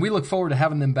 And we look forward to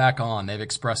having them back on. They've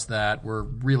expressed that. We're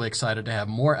really excited to have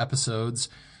more episodes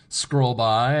scroll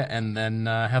by and then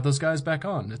have those guys back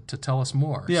on to tell us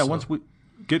more. Yeah, once we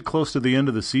get close to the end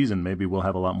of the season, maybe we'll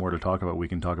have a lot more to talk about. We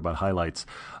can talk about highlights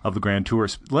of the Grand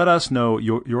Tours. Let us know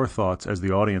your thoughts as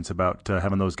the audience about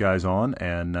having those guys on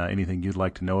and anything you'd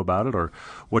like to know about it or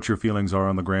what your feelings are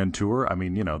on the Grand Tour. I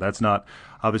mean, that's not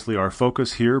obviously our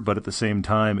focus here, but at the same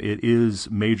time, it is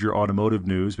major automotive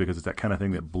news because it's that kind of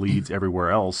thing that bleeds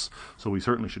everywhere else. So we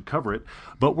certainly should cover it.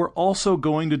 But we're also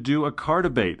going to do a car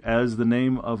debate. As the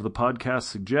name of the podcast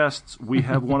suggests, we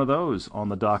have one of those on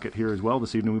the docket here as well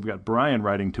this evening. We've got Brian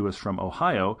writing to us from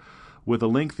Ohio with a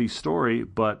lengthy story,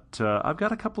 but I've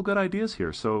got a couple good ideas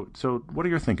here. So what are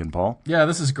you thinking, Paul? Yeah,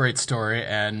 this is a great story.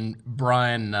 And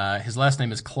Brian, his last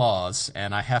name is Claus,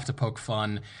 and I have to poke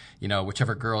fun.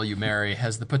 Whichever girl you marry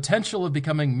has the potential of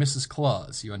becoming Mrs.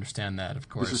 Claus. You understand that, of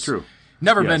course. This is true.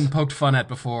 Never Yes. been poked fun at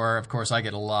before. Of course, I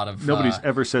get a lot of... Nobody's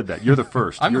ever said that. You're the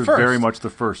first. I'm the You're first. very much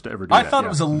the first to ever do I that. thought yeah. it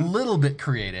was a little bit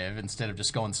creative instead of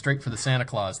just going straight for the Santa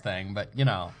Claus thing, but, you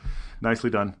know.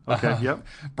 Nicely done. Okay, yep.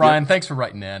 Brian, Yep. thanks for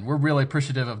writing in. We're really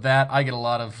appreciative of that. I get a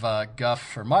lot of guff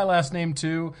for my last name,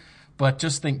 too, but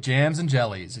just think jams and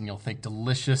jellies, and you'll think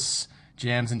delicious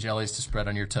jams and jellies to spread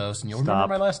on your toast, and you'll remember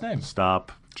my last name.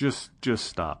 Stop. Just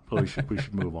stop. We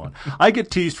should move on. I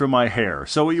get teased for my hair,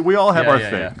 so we all have our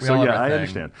thing. Yeah. We So all have yeah, our I thing.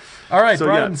 understand. All right, So,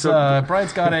 Brian's, yeah,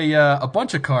 Brian's got a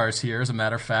bunch of cars here, as a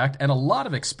matter of fact, and a lot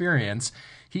of experience.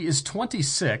 He is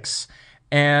 26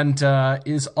 and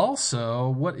is also,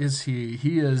 what is he?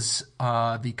 He is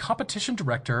the competition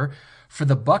director for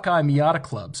the Buckeye Miata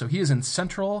Club. So he is in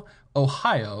Central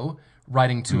Ohio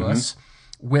writing to us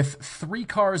with 3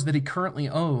 cars that he currently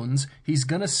owns. He's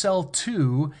going to sell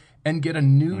 2 and get a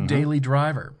new daily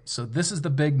driver. So this is the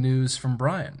big news from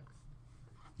Brian.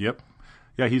 Yep.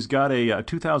 Yeah, he's got a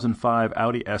 2005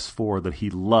 Audi S4 that he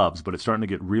loves, but it's starting to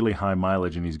get really high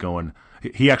mileage, and he's going...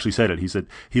 He actually said it. He said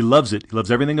he loves it. He loves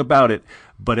everything about it,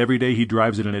 but every day he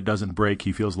drives it and it doesn't break,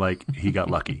 he feels like he got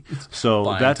lucky. So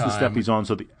that's the step he's on.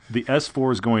 So the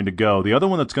S4 is going to go. The other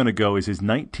one that's going to go is his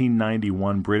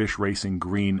 1991 British Racing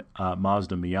Green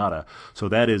Mazda Miata. So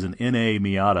that is an NA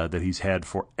Miata that he's had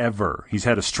forever. He's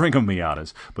had a string of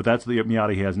Miatas, but that's the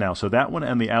Miata he has now. So that one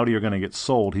and the Audi are going to get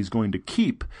sold. He's going to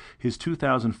keep his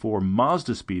 2004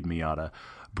 Mazda Speed Miata.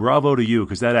 Bravo to you,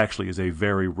 because that actually is a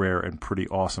very rare and pretty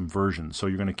awesome version. So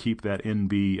you're going to keep that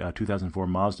NB 2004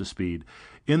 Mazda Speed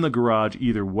in the garage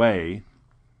either way.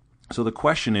 So the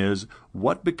question is,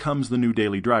 what becomes the new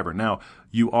daily driver? Now,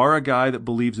 you are a guy that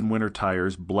believes in winter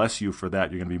tires. Bless you for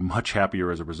that. You're going to be much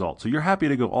happier as a result. So you're happy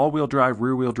to go all-wheel drive,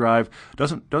 rear-wheel drive.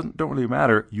 Don't really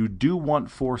matter. You do want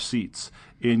 4 seats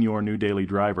in your new daily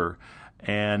driver,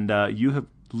 and you have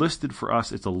listed for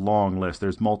us, it's a long list.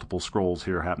 There's multiple scrolls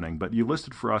here happening, but you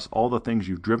listed for us all the things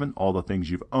you've driven, all the things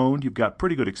you've owned. You've got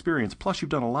pretty good experience. Plus, you've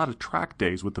done a lot of track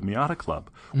days with the Miata Club,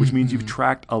 which means you've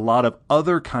tracked a lot of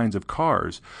other kinds of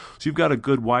cars. So you've got a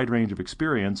good wide range of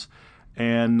experience,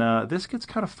 and this gets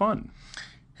kind of fun.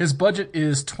 His budget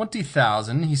is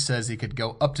 $20,000. He says he could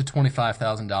go up to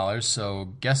 $25,000.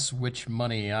 So guess which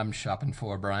money I'm shopping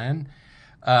for, Brian.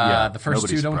 The first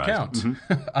 2 don't count.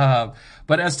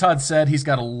 But as Todd said, he's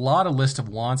got a lot of list of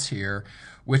wants here,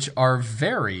 which are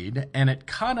varied, and it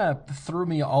kind of threw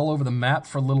me all over the map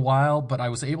for a little while, but I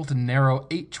was able to narrow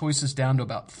 8 choices down to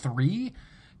about 3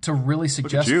 to really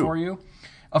suggest for you.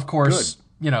 Of course,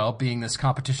 you know, being this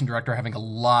competition director, having a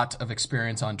lot of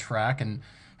experience on track and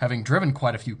having driven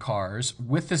quite a few cars,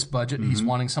 with this budget, he's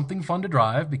wanting something fun to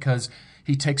drive because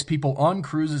he takes people on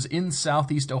cruises in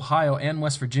Southeast Ohio and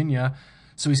West Virginia.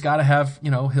 So he's got to have, you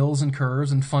know, hills and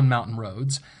curves and fun mountain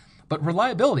roads. But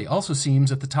reliability also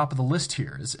seems at the top of the list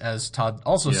here. As Todd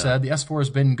also said, the S4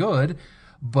 has been good,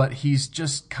 but he's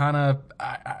just kind of,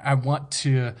 I want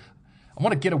to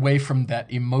get away from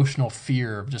that emotional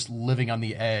fear of just living on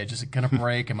the edge. Is it going to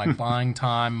break? Am I buying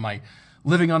time? Am I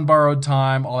living on borrowed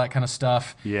time? All that kind of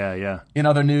stuff. Yeah. In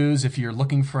other news, if you're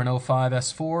looking for an 05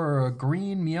 S4 or a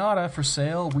green Miata for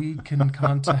sale, we can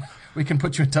we can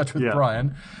put you in touch with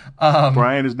Brian.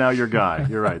 Brian is now your guy.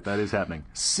 You're right. That is happening.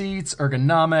 Seats,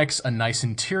 ergonomics, a nice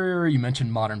interior. You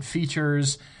mentioned modern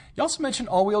features. You also mentioned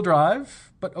all-wheel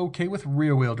drive, but okay with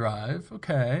rear-wheel drive.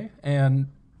 Okay. And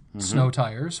snow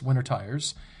tires, winter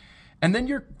tires. And then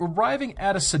you're arriving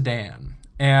at a sedan.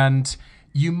 And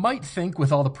you might think,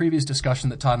 with all the previous discussion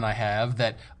that Todd and I have,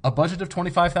 that a budget of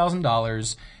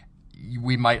 $25,000,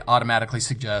 we might automatically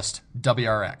suggest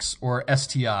WRX or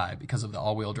STI because of the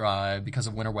all-wheel drive, because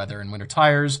of winter weather and winter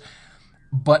tires.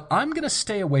 But I'm going to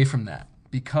stay away from that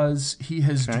because he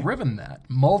has driven that,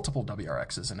 multiple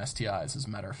WRXs and STIs, as a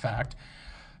matter of fact.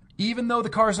 Even though the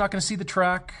car is not going to see the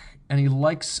track and he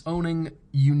likes owning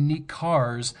unique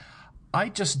cars, I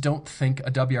just don't think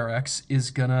a WRX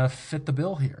is going to fit the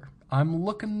bill here. I'm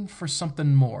looking for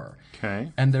something more.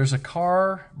 Okay. And there's a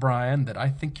car, Brian, that I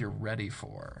think you're ready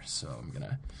for. So I'm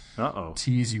going to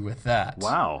tease you with that.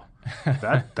 Wow.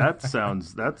 That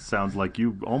sounds like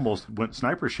you almost went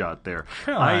sniper shot there.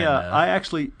 I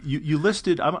actually you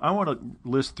listed I want to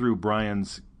list through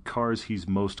Brian's cars he's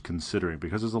most considering,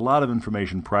 because there's a lot of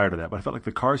information prior to that, but I felt like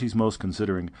the cars he's most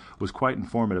considering was quite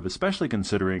informative, especially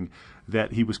considering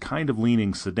that he was kind of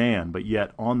leaning sedan, but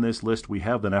yet on this list we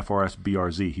have an FRS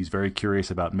BRZ. He's very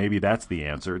curious about maybe that's the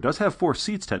answer. It does have 4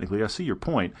 seats technically. I see your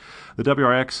point. The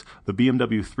WRX, the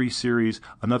BMW 3 Series,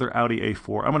 another Audi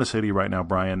A4. I'm going to say to you right now,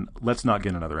 Brian, let's not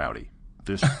get another Audi.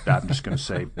 I'm just going to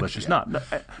say, let's just not.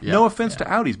 No offense to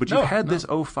Audis, but you've had this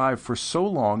 05 for so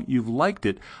long. You've liked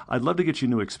it. I'd love to get you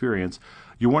new experience.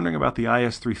 You're wondering about the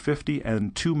IS350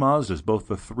 and two Mazdas, both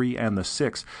the 3 and the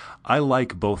 6. I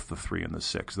like both the 3 and the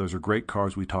 6. Those are great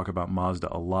cars. We talk about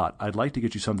Mazda a lot. I'd like to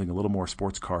get you something a little more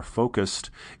sports car focused.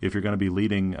 If you're going to be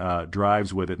leading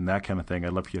drives with it and that kind of thing,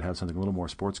 I'd love for you to have something a little more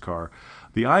sports car.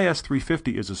 The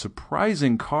IS350 is a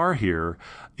surprising car here.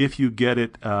 If you get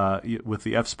it with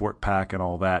the F-Sport pack and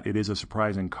all that, it is a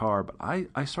surprising car. But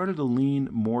I started to lean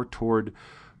more toward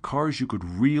cars you could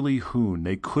really hoon.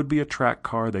 They could be a track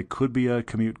car. They could be a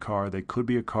commute car. They could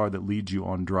be a car that leads you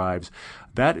on drives.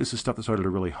 That is the stuff that started to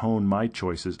really hone my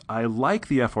choices. I like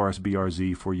the FRS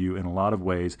BRZ for you in a lot of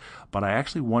ways, but I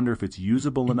actually wonder if it's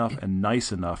usable enough and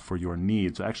nice enough for your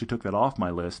needs. So I actually took that off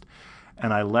my list,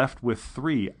 and I left with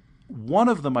 3. One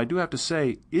of them, I do have to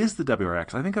say, is the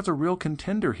WRX. I think that's a real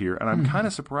contender here, and I'm kind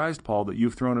of surprised, Paul, that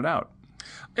you've thrown it out.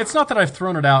 It's not that I've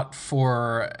thrown it out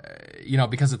for,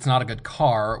 because it's not a good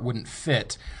car, it wouldn't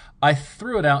fit. I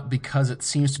threw it out because it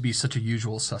seems to be such a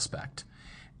usual suspect.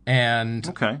 And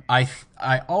okay.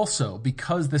 I also,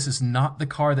 because this is not the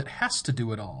car that has to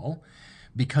do it all,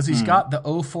 because he's got the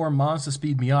 04 Mazda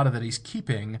Speed Miata that he's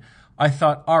keeping, I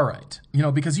thought, all right,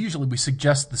 because usually we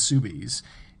suggest the Subis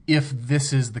if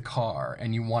this is the car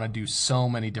and you want to do so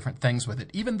many different things with it,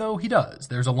 even though he does.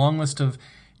 There's a long list of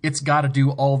it's got to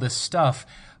do all this stuff,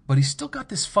 but he's still got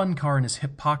this fun car in his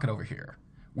hip pocket over here,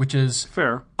 which is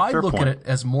fair. I look point. at it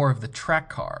as more of the track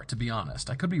car, to be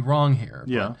honest. I could be wrong here.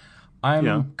 Yeah. But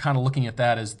I'm kind of looking at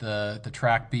that as the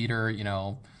track beater,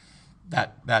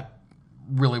 that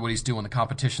really what he's doing the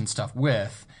competition stuff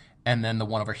with. And then the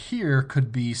one over here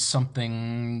could be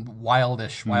something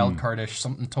wildish, wild cardish,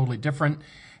 something totally different,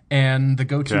 and the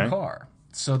go-to car.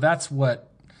 So that's what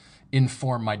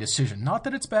inform my decision. Not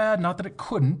that it's bad, not that it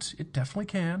couldn't. It definitely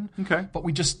can. Okay. But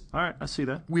we just... All right, I see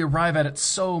that. We arrive at it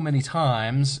so many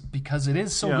times because it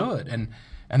is so good. And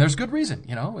there's good reason,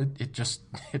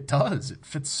 It does. It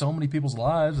fits so many people's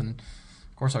lives. And,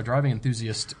 of course, our driving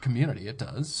enthusiast community, it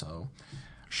does. So...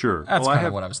 Sure. That's I kind have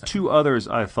of what I was thinking. 2 others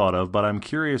I thought of, but I'm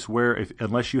curious where,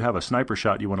 unless you have a sniper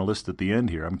shot you want to list at the end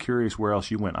here, I'm curious where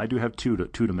else you went. I do have two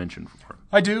to mention for.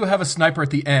 I do have a sniper at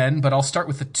the end, but I'll start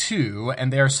with the 2,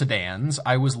 and they are sedans.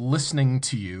 I was listening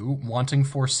to you, wanting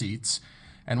 4 seats,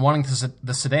 and wanting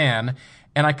the sedan,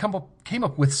 and I came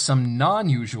up with some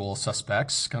non-usual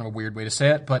suspects, kind of a weird way to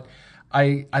say it, but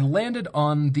I landed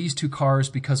on these 2 cars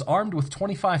because armed with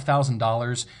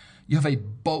 $25,000, you have a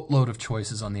boatload of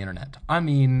choices on the internet. I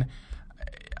mean,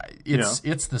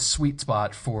 it's the sweet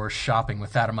spot for shopping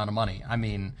with that amount of money. I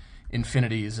mean,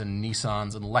 Infinitis and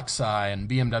Nissans and Lexi and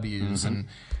BMWs and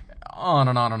on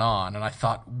and on and on. And I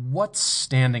thought, what's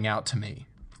standing out to me?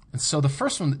 And so the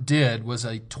first one that did was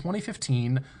a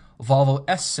 2015 Volvo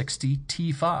S60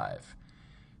 T5,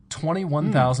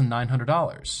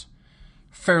 $21,900.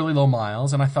 Fairly low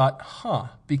miles. And I thought,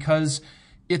 because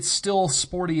it's still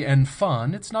sporty and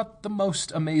fun. It's not the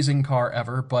most amazing car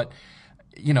ever, but,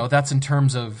 that's in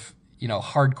terms of,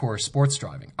 hardcore sports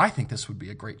driving. I think this would be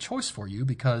a great choice for you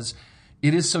because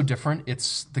it is so different.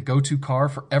 It's the go-to car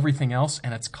for everything else,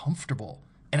 and it's comfortable,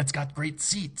 and it's got great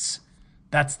seats.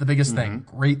 That's the biggest thing,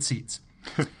 great seats.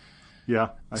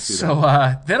 Yeah, I see that.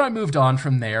 So then I moved on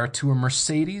from there to a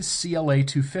Mercedes CLA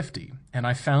 250, and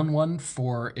I found one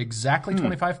for exactly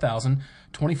 $25,000,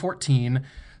 2014.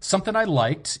 Something I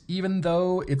liked, even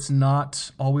though it's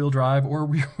not all-wheel drive or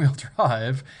rear-wheel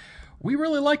drive, we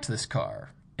really liked this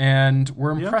car, and we're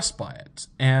impressed by it.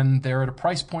 And they're at a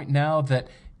price point now that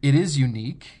it is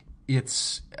unique.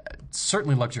 It's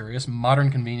certainly luxurious,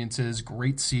 modern conveniences,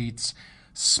 great seats,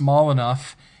 small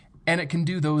enough, and it can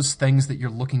do those things that you're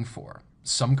looking for.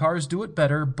 Some cars do it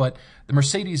better, but the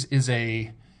Mercedes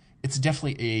it's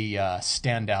definitely a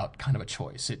standout kind of a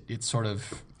choice. It's sort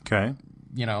of... Okay.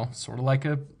 Sort of like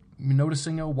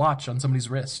noticing a watch on somebody's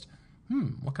wrist.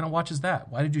 What kind of watch is that?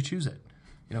 Why did you choose it?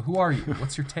 Who are you?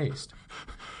 What's your taste?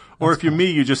 Or if you're me,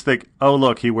 you just think, oh,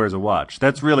 look, he wears a watch.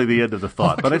 That's really the end of the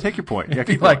thought. But I take your point. Yeah,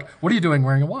 what are you doing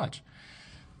wearing a watch?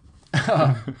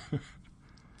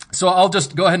 So I'll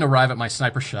just go ahead and arrive at my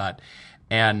sniper shot.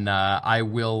 And I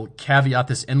will caveat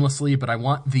this endlessly, but I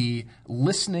want the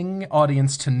listening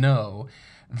audience to know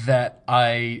that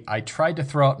I tried to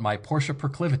throw out my Porsche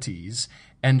proclivities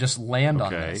and just land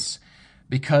on this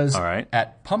because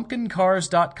at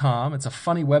pumpkincars.com, it's a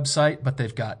funny website, but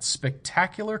they've got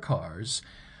spectacular cars.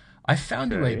 I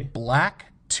found you a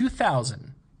black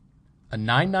 2000, a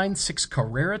 996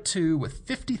 Carrera 2 with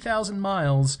 50,000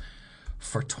 miles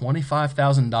for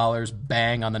 $25,000,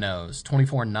 bang on the nose,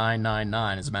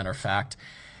 $24,999 as a matter of fact.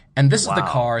 And this is the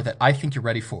car that I think you're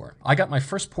ready for. I got my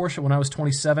first Porsche when I was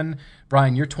 27.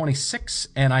 Brian, you're 26,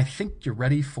 and I think you're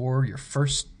ready for your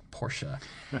first Porsche.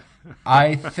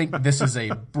 I think this is a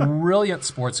brilliant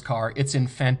sports car. It's in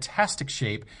fantastic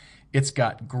shape. It's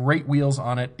got great wheels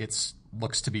on it. It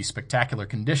looks to be spectacular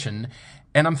condition.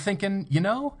 And I'm thinking,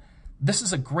 this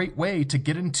is a great way to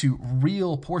get into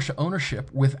real Porsche ownership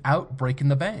without breaking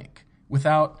the bank.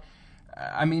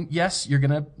 Yes, you're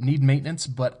going to need maintenance,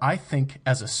 but I think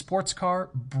as a sports car,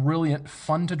 brilliant,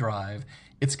 fun to drive.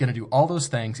 It's going to do all those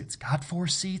things. It's got 4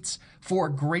 seats, 4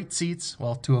 great seats.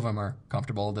 Well, 2 of them are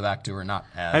comfortable. The back 2 are not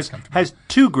as comfortable. Has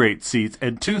 2 great seats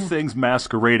and 2 things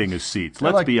masquerading as seats.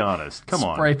 Let's be honest. Come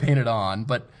on. Spray painted on,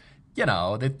 but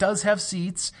it does have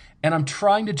seats, and I'm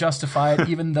trying to justify it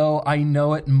even though I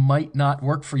know it might not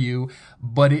work for you,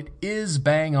 but it is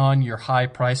bang on your high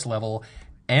price level,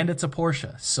 and it's a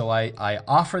Porsche. So I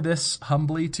offer this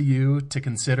humbly to you to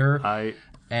consider. I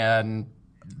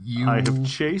have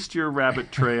chased your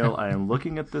rabbit trail. I am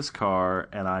looking at this car,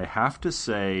 and I have to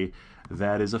say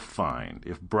that is a find.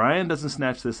 If Brian doesn't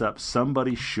snatch this up,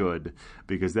 somebody should,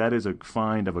 because that is a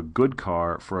find of a good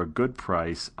car for a good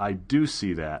price. I do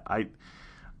see that.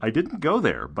 I didn't go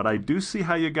there, but I do see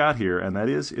how you got here, and that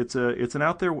is it's an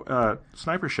out there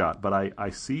sniper shot. But I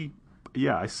see.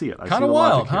 Yeah, I see it. I kind see of the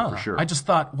wild, logic here, huh? for sure. I just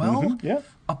thought,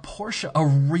 a Porsche, a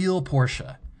real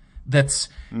Porsche. That's,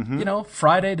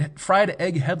 fried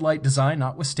egg headlight design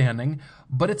notwithstanding,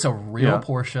 but it's a real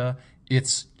Porsche.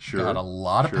 It's got a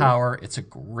lot of power. It's a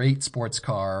great sports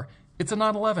car. It's a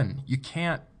 911. You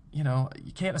can't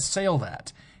assail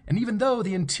that. And even though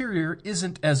the interior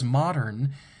isn't as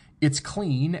modern, it's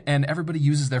clean, and everybody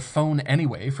uses their phone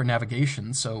anyway for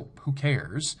navigation, so who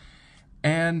cares?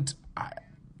 And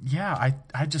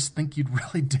I just think you'd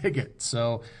really dig it.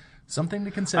 So something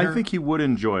to consider. I think he would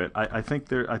enjoy it. I think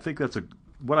that's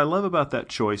what I love about that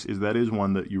choice is that is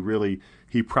one that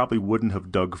he probably wouldn't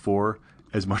have dug for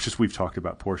as much as we've talked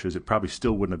about Porsches. It probably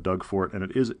still wouldn't have dug for it, and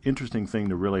it is an interesting thing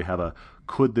to really have a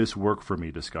could this work for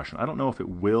me discussion. I don't know if it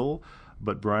will,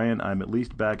 but Brian, I'm at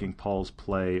least backing Paul's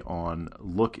play on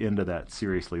look into that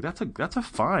seriously. That's a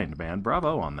find, man.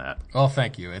 Bravo on that. Well,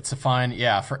 thank you. It's a find,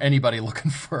 for anybody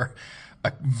looking for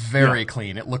a very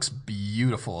clean. It looks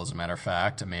beautiful, as a matter of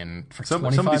fact. I mean, for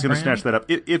somebody's going to snatch that up.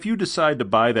 If you decide to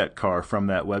buy that car from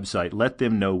that website, let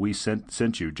them know we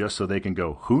sent you, just so they can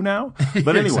go, who now?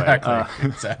 But anyway,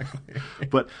 exactly.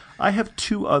 But I have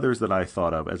 2 others that I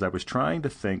thought of as I was trying to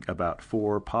think about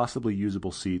 4 possibly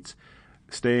usable seats,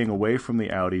 staying away from the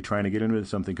Audi, trying to get into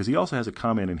something, because he also has a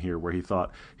comment in here where he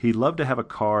thought he'd love to have a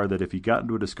car that if he got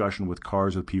into a discussion with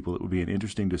cars with people, it would be an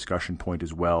interesting discussion point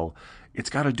as well. It's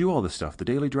got to do all this stuff, the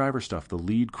daily driver stuff, the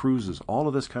lead cruises, all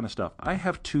of this kind of stuff. I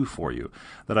have 2 for you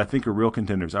that I think are real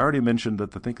contenders. I already mentioned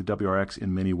that I think the WRX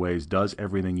in many ways does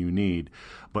everything you need,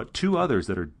 but 2 others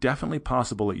that are definitely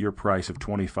possible at your price of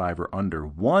 $25 or under.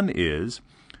 One is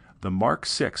the Mark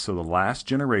VI, so the last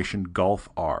generation Golf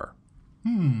R.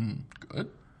 Good.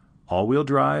 All-wheel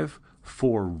drive,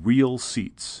 4 real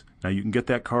seats. Now, you can get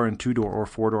that car in 2-door or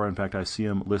 4-door. In fact, I see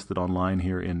them listed online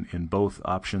here in both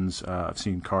options. I've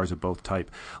seen cars of both type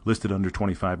listed under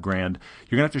 $25,000. You're going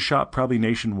to have to shop probably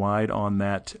nationwide on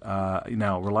that.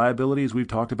 Now, reliability, as we've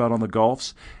talked about on the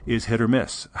Golfs, is hit or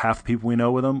miss. Half the people we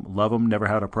know with them love them, never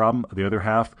had a problem. The other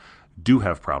half do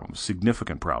have problems,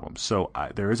 significant problems. So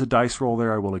there is a dice roll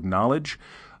there, I will acknowledge.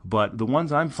 But the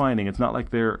ones I'm finding, it's not like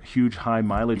they're huge high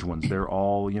mileage ones. They're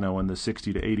all, in the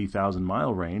 60 to 80,000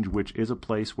 mile range, which is a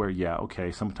place where,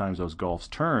 sometimes those Golfs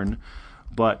turn,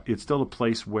 but it's still a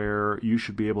place where you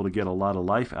should be able to get a lot of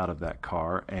life out of that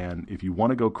car. And if you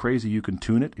want to go crazy, you can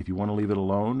tune it. If you want to leave it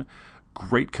alone,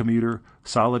 great commuter,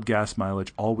 solid gas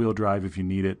mileage, all-wheel drive if you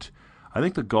need it. I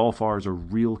think the Golf R is a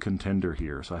real contender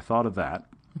here, so I thought of that.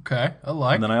 Okay, I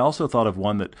like. And then I also thought of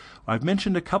one that I've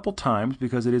mentioned a couple times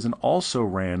because it is an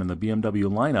also-ran in the BMW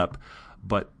lineup,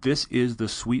 but this is the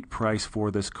sweet price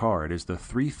for this car. It is the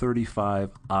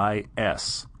 335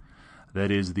 IS.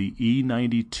 That is the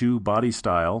E92 body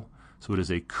style, so it is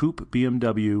a coupe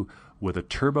BMW with a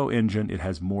turbo engine. It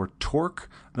has more torque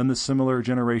than the similar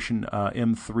generation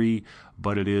M3,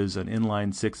 but it is an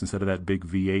inline 6 instead of that big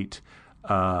V8.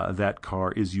 That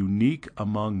car is unique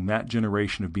among that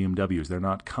generation of BMWs. They're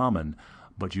not common,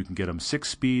 but you can get them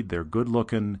 6-speed. They're good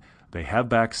looking. They have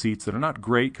back seats that are not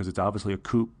great because it's obviously a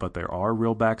coupe, but there are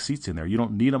real back seats in there. You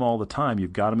don't need them all the time.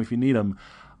 You've got them if you need them.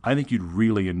 I think you'd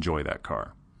really enjoy that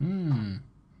car.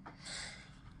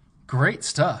 Great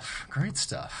stuff. Great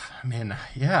stuff. I mean,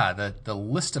 the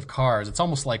list of cars, it's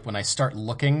almost like when I start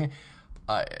looking,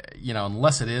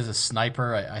 unless it is a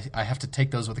sniper, I have to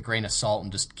take those with a grain of salt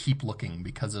and just keep looking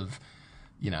because of,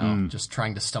 just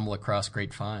trying to stumble across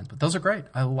great finds. But those are great.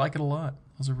 I like it a lot.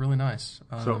 Those are really nice.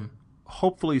 So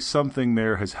hopefully something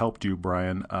there has helped you,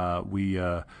 Brian.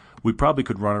 We probably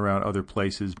could run around other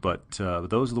places, but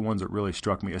those are the ones that really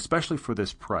struck me, especially for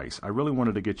this price. I really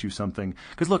wanted to get you something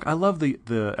because look, I love the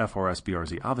FRS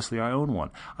BRZ. Obviously, I own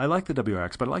one. I like the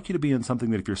WRX, but I'd like you to be in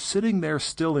something that if you're sitting there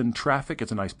still in traffic,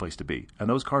 it's a nice place to be, and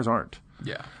those cars aren't.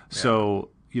 Yeah. So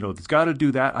it's got to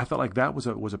do that. I felt like that was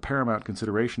a paramount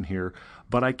consideration here,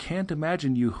 but I can't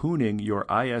imagine you hooning your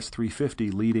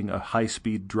IS350 leading a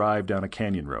high-speed drive down a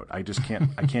canyon road. I just can't.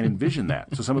 I can't envision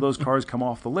that. So some of those cars come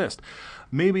off the list.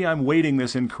 Maybe I'm weighting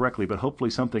this incorrectly, but hopefully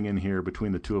something in here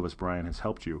between the two of us, Brian, has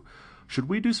helped you. Should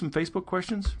we do some Facebook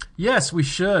questions? Yes, we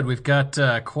should. We've got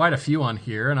quite a few on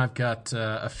here, and I've got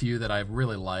a few that I've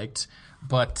really liked.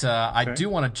 But I do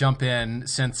want to jump in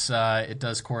since it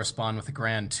does correspond with the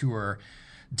Grand Tour.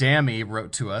 Dammy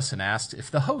wrote to us and asked if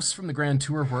the hosts from the Grand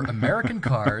Tour were American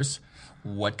cars,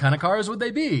 what kind of cars would they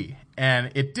be?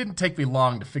 And it didn't take me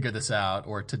long to figure this out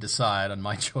or to decide on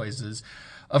my choices.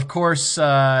 Of course,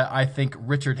 I think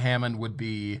Richard Hammond would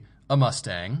be a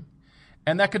Mustang,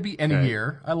 and that could be any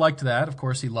year. I liked that. Of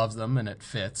course, he loves them, and it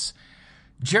fits.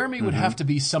 Jeremy would have to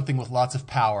be something with lots of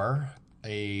power,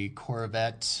 a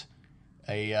Corvette,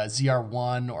 a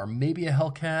ZR1, or maybe a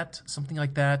Hellcat, something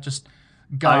like that, just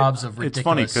gobs of ridiculous It's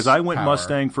funny because I went power.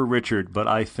 Mustang for Richard, but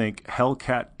I think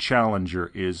Hellcat Challenger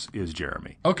is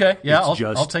Jeremy. Okay, yeah, It's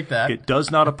I'll take that. It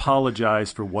does not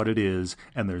apologize for what it is,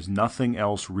 and there's nothing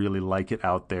else really like it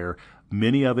out there.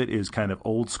 Many of it is kind of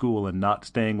old school and not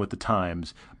staying with the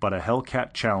times, but a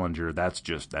Hellcat Challenger,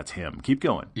 that's him. Keep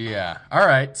going. Yeah. All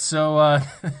right. So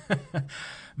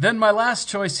then my last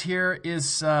choice here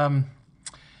is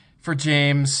for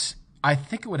James. I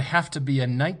think it would have to be a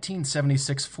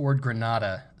 1976 Ford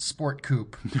Granada Sport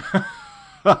Coupe.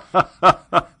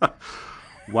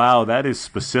 Wow, that is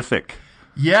specific.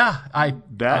 Yeah,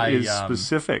 That is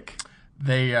specific.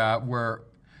 They were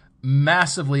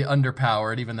massively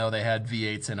underpowered, even though they had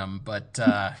V8s in them. But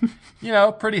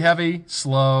pretty heavy,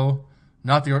 slow,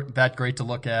 not that great to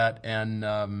look at,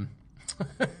 and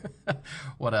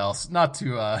what else? Not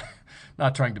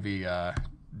trying to be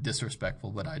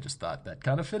disrespectful, but I just thought that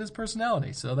kind of fit his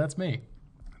personality. So that's me.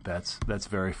 That's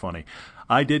very funny.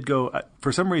 I did go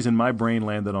for some reason. My brain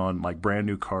landed on like brand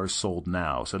new cars sold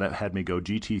now, so that had me go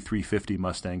GT350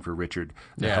 Mustang for Richard,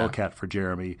 the Hellcat for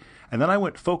Jeremy, and then I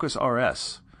went Focus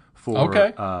RS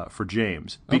for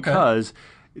James because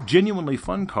genuinely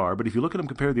fun car. But if you look at them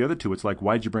compared to the other two, it's like,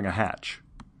 why'd you bring a hatch?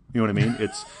 You know what I mean?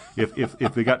 It's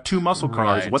if they got two muscle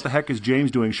cars, Right. what the heck is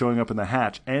James doing showing up in the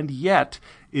hatch? And yet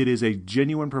it is a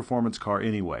genuine performance car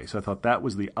anyway. So I thought that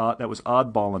was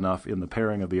oddball enough in the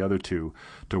pairing of the other two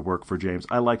to work for James.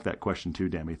 I like that question too,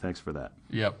 Dammy. Thanks for that.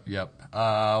 Yep.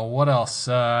 What else?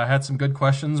 I had some good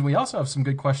questions. We also have some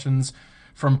good questions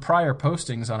from prior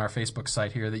postings on our Facebook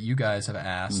site here that you guys have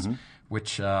asked,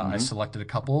 which I selected a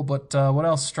couple. But what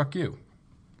else struck you?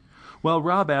 Well,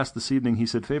 Rob asked this evening, he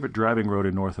said, favorite driving road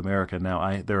in North America.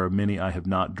 Now, there are many I have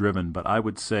not driven, but I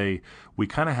would say we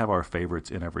kind of have our favorites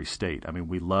in every state. I mean,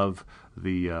 we love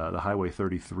the Highway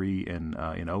 33 in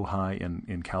Ojai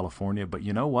in California, but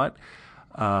you know what?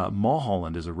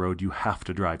 Mulholland is a road you have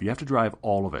to drive. You have to drive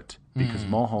all of it because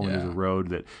Mulholland is a road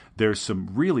that there's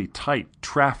some really tight,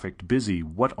 trafficked, busy,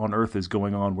 what on earth is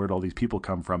going on, where'd all these people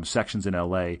come from, sections in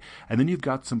L.A., and then you've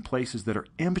got some places that are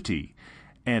empty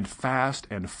and fast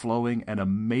and flowing and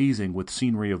amazing with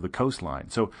scenery of the coastline.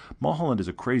 So Mulholland is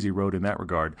a crazy road in that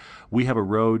regard. We have a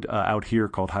road out here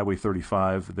called Highway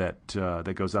 35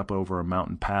 that goes up over a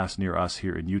mountain pass near us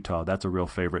here in Utah. That's a real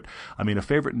favorite. I mean, a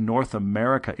favorite in North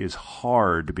America is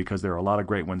hard because there are a lot of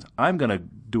great ones. I'm going to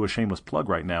do a shameless plug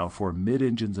right now for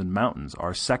Mid-Engines and Mountains,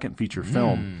 our second feature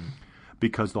film,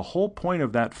 because the whole point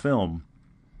of that film,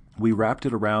 we wrapped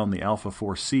it around the Alpha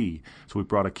 4C. So we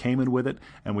brought a Cayman with it,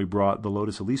 and we brought the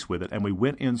Lotus Elise with it, and we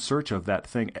went in search of that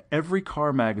thing. Every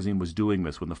car magazine was doing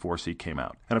this when the 4C came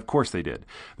out. And of course they did.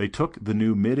 They took the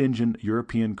new mid-engine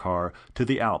European car to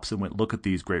the Alps and went, look at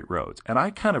these great roads. And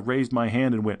I kind of raised my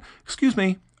hand and went, excuse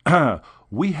me,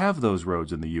 we have those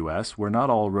roads in the U.S. We're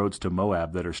not all roads to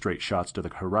Moab that are straight shots to the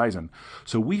horizon.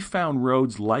 So we found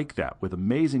roads like that with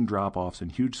amazing drop-offs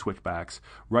and huge switchbacks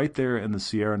right there in the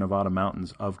Sierra Nevada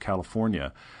mountains of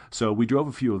California. So we drove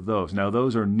a few of those. Now,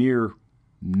 those are near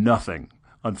nothing,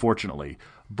 unfortunately,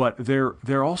 but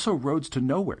they're also roads to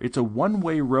nowhere. It's a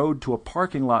one-way road to a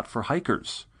parking lot for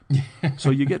hikers. So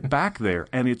you get back there,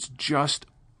 and it's just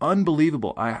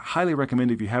unbelievable. I highly recommend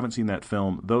if you haven't seen that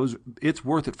film, it's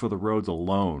worth it for the roads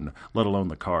alone, let alone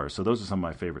the cars. So those are some of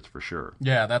my favorites for sure.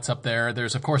 Yeah, that's up there.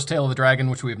 There's, of course, Tail of the Dragon,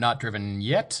 which we have not driven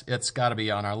yet. It's got to be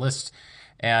on our list.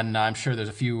 And I'm sure there's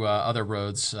a few other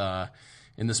roads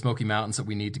in the Smoky Mountains that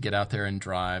we need to get out there and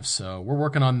drive. So we're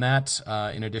working on that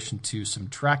in addition to some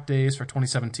track days for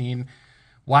 2017.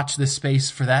 Watch this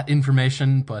space for that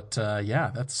information. But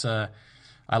that's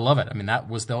I love it. I mean, that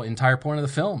was the entire point of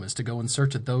the film, is to go in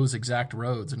search of those exact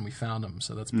roads, and we found them.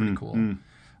 So that's pretty cool.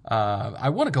 I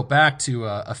want to go back to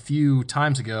a few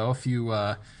times ago,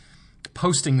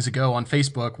 postings ago on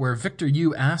Facebook, where Victor,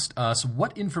 you asked us,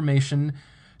 what information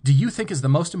do you think is the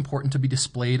most important to be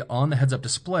displayed on the heads-up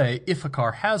display if a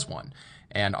car has one?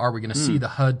 And are we going to see the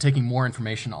HUD taking more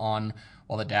information on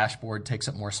while the dashboard takes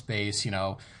up more space?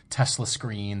 Tesla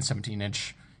screen,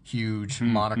 17-inch huge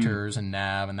monitors and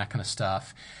nav and that kind of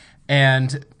stuff.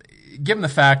 And given the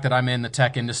fact that I'm in the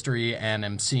tech industry and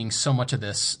am seeing so much of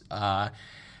this,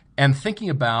 and thinking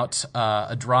about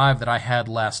a drive that I had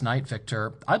last night,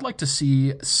 Victor, I'd like to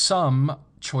see some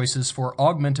choices for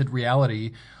augmented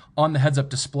reality on the heads-up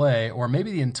display, or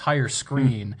maybe the entire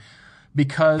screen,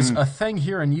 because a thing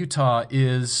here in Utah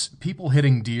is people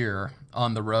hitting deer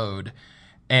on the road,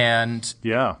 and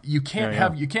you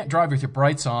can't drive with your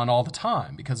brights on all the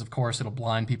time, because of course it'll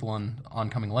blind people on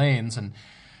oncoming lanes, and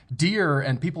deer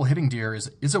and people hitting deer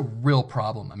is a real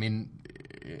problem. I mean,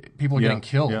 people are getting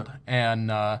killed,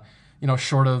 and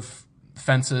short of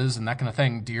fences and that kind of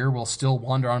thing, deer will still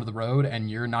wander onto the road, and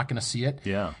you're not going to see it.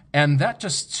 And that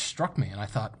just struck me, and I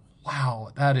thought, wow,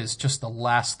 that is just the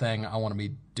last thing I want to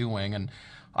be doing. And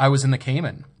I was in the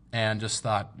Cayman and just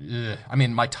thought, ugh. I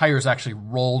mean, my tires actually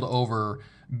rolled over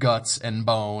guts and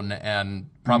bone and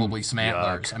probably some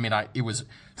antlers. I mean, it was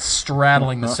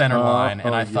straddling the center line,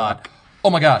 and I thought,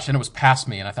 oh my gosh, and it was past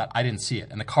me, and I thought, I didn't see it.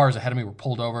 And the cars ahead of me were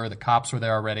pulled over, the cops were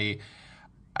there already.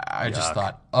 I just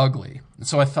thought, ugly. And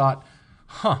so I thought,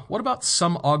 what about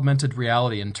some augmented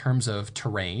reality in terms of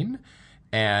terrain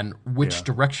and which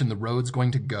direction the road's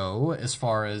going to go, as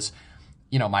far as,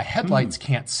 my headlights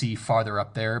can't see farther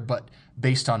up there, but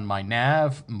based on my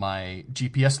nav, my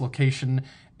GPS location,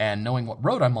 and knowing what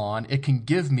road I'm on, it can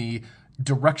give me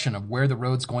direction of where the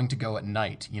road's going to go at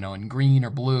night. In green or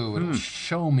blue, it'll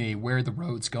show me where the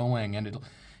road's going, and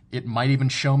it might even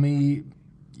show me,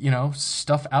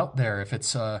 stuff out there, if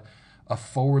it's a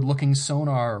forward-looking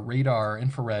sonar, radar,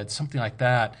 infrared, something like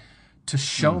that, to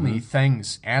show me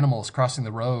things, animals crossing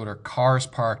the road, or cars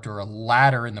parked, or a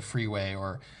ladder in the freeway,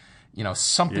 or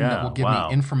something that will give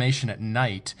me information at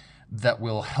night that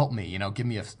will help me, give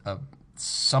me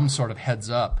some sort of heads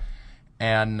up.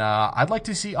 And I'd like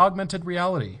to see augmented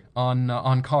reality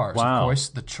on cars. Of course,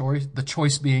 the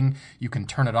choice being you can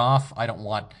turn it off. I don't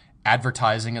want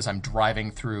advertising as I'm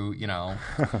driving through,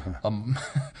 a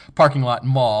parking lot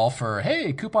mall for,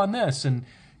 hey, coupon this and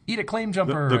eat a claim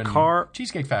jumper and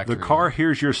Cheesecake Factory. The car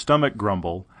hears your stomach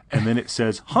grumble, and then it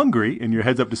says hungry in your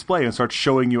heads-up display and starts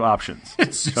showing you options.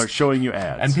 Starts showing you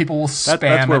ads. And people will spam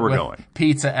that's where it we're with going.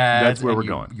 Pizza ads. That's where we're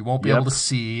going. You won't be able to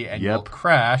see, and you'll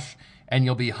crash, and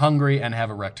you'll be hungry and have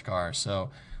a wrecked car.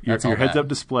 So your heads-up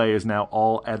display is now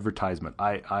all advertisement.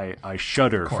 I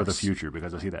shudder for the future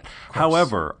because I see that.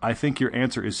 However, I think your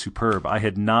answer is superb. I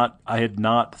had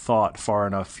not thought far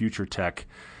enough future tech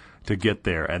to get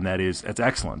there, and it's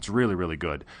excellent. It's really, really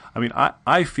good. I mean,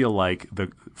 I feel like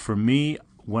for me,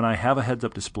 when I have a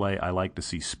heads-up display, I like to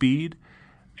see speed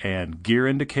and gear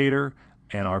indicator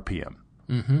and RPM.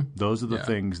 Those are the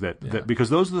things that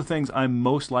because those are the things I'm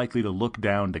most likely to look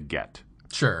down to get.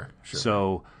 Sure.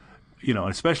 So,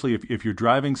 especially if you're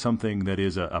driving something that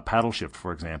is a paddle shift,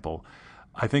 for example,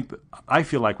 I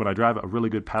feel like when I drive a really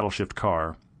good paddle shift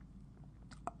car,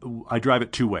 I drive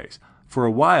it two ways. For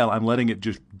a while, I'm letting it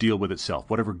just deal with itself.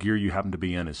 Whatever gear you happen to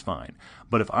be in is fine.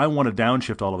 But if I want to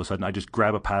downshift all of a sudden, I just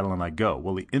grab a paddle and I go.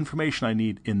 Well, the information I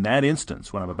need in that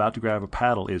instance when I'm about to grab a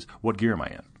paddle is what gear am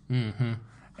I in?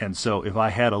 And so if I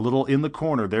had a little in the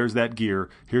corner, there's that gear,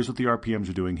 here's what the RPMs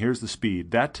are doing, here's the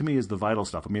speed. That to me is the vital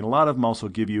stuff. I mean, a lot of them also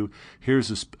give you, here's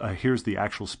the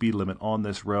actual speed limit on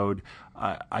this road.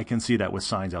 I can see that with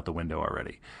signs out the window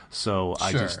already. So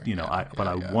I just,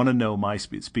 I want to know my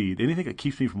speed. Anything that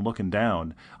keeps me from looking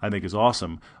down, I think is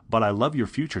awesome. But I love your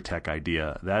future tech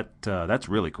idea. That's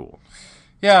really cool.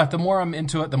 Yeah, the more I'm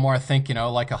into it, the more I think,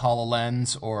 like a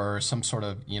HoloLens or some sort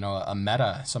of, a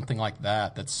Meta, something like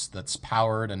that's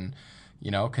powered and,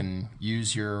 can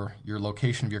use your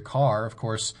location of your car. Of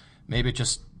course, maybe it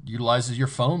just utilizes your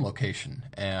phone location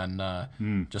and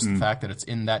just the fact that it's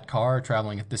in that car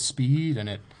traveling at this speed,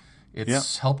 and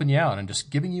it's helping you out and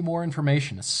just giving you more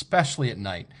information, especially at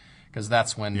night, because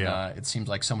that's when it seems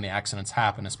like so many accidents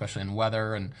happen, especially in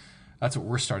weather, and that's what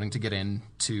we're starting to get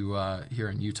into here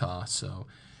in Utah. So,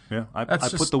 Yeah, I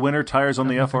That's put the winter tires on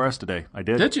the FRS today. I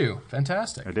did. Did you?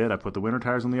 Fantastic. I did. I put the winter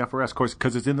tires on the FRS, of course,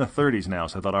 because it's in the 30s now.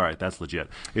 So I thought, all right, that's legit.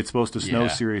 It's supposed to snow Yeah.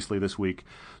 seriously this week,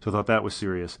 so I thought that was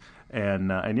serious.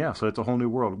 And yeah, so it's a whole new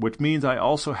world, which means I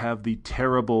also have the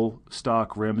terrible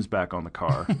stock rims back on the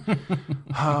car.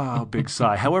 Ah, big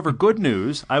sigh. However, good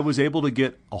news, I was able to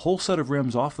get a whole set of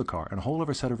rims off the car and a whole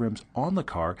other set of rims on the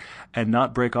car and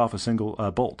not break off a single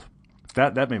bolt.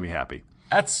 That made me happy.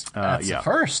 That's yeah. the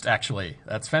first, actually.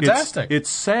 That's fantastic. It's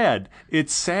sad.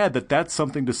 It's sad that that's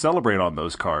something to celebrate on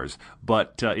those cars,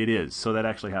 but it is. So that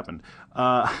actually happened.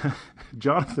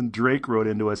 Jonathan Drake wrote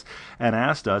into us and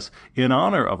asked us, in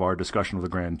honor of our discussion of the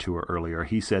Grand Tour earlier,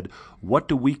 he said, what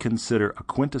do we consider a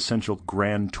quintessential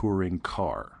Grand Touring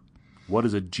car? What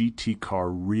does a GT car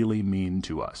really mean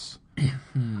to us?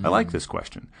 I like this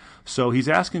question. So he's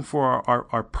asking for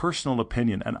our personal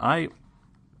opinion, and I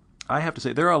have to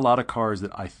say, there are a lot of cars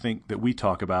that I think that we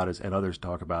talk about and others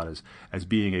talk about as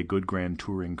being a good Grand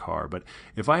Touring car. But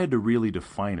if I had to really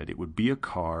define it, it would be a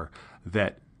car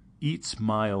that eats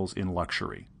miles in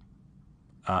luxury.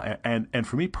 And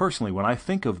for me personally, when I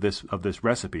think of this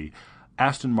recipe,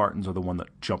 Aston Martins are the one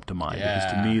that jump to mind,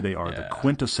 because to me they are the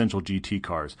quintessential GT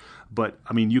cars. But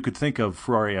I mean, you could think of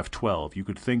Ferrari F12. You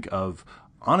could think of,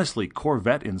 honestly,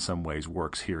 Corvette in some ways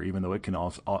works here, even though it can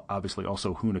obviously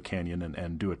also hoon a canyon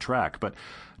and do a track. But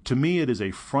to me, it is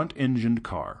a front-engined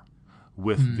car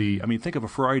with think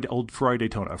of old Ferrari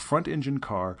Daytona, a front-engined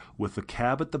car with the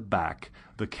cab at the back.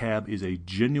 The cab is a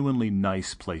genuinely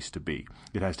nice place to be.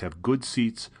 It has to have good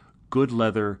seats, good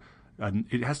leather.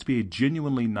 It has to be a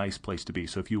genuinely nice place to be.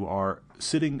 So if you are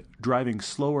driving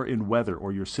slower in weather,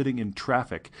 or you're sitting in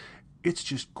traffic, it's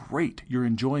just great. You're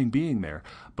enjoying being there.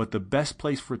 But the best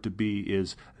place for it to be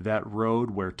is that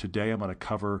road where today I'm going to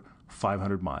cover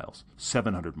 500 miles,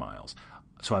 700 miles.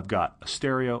 So I've got a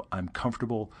stereo. I'm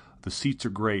comfortable. The seats are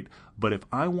great. But if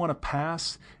I want to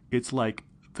pass, it's like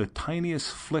the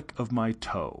tiniest flick of my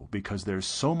toe, because there's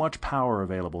so much power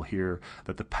available here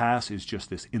that the pass is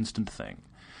just this instant thing.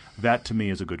 That, to me,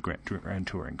 is a good Grand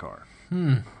Touring car.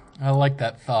 I like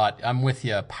that thought. I'm with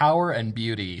you. Power and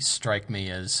beauty strike me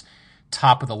as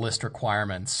top of the list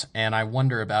requirements, and I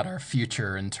wonder about our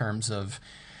future in terms of,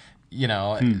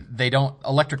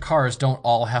 electric cars don't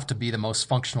all have to be the most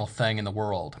functional thing in the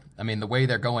world. I mean, the way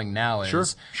they're going now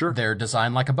is Sure. They're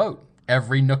designed like a boat.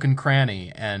 Every nook and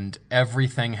cranny, and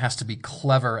everything has to be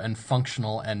clever and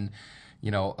functional, and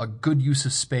a good use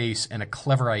of space and a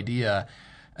clever idea.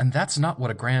 And that's not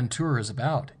what a Grand Tour is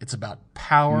about. It's about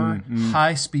power,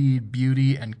 high speed,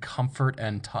 beauty, and comfort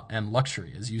and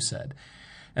luxury, as you said.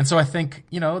 And so I think,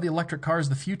 the electric car is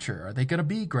the future. Are they going to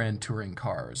be Grand Touring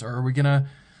cars, or are we going to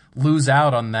lose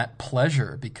out on that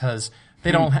pleasure because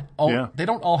they don't they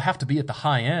don't all have to be at the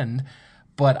high end?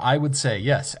 But I would say,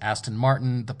 yes, Aston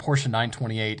Martin, the Porsche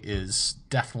 928 is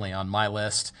definitely on my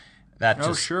list. That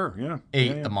just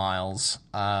ate the miles.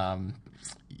 I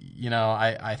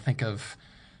think of,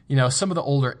 some of the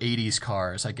older 80s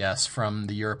cars, I guess, from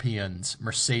the Europeans.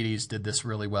 Mercedes did this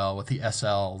really well with the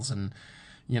SLs and,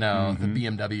 the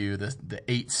BMW, the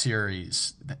 8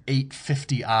 Series, the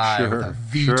 850i with a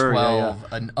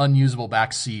V12, an unusable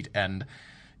back seat, and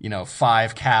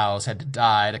 5 cows had to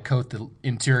die to coat the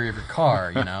interior of your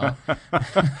car,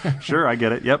 Sure, I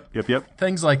get it. Yep.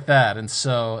 Things like that. And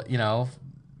so,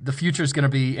 the future is going to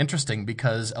be interesting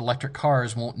because electric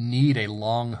cars won't need a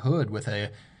long hood with a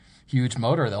huge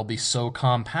motor. They'll be so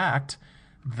compact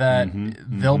that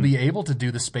they'll be able to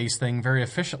do the space thing very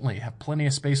efficiently, have plenty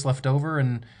of space left over.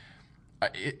 And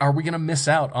are we going to miss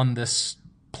out on this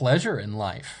pleasure in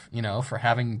life, for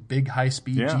having big,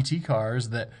 high-speed GT cars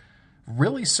that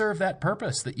really serve that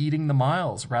purpose, the eating the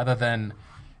miles, rather than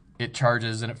it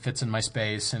charges and it fits in my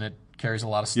space and it carries a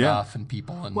lot of stuff and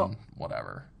people and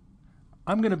whatever.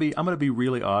 I'm going to be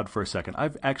really odd for a second.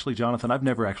 Jonathan, I've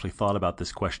never actually thought about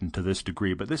this question to this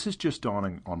degree, but this is just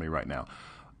dawning on me right now.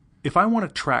 If I want a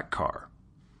track car,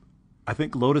 I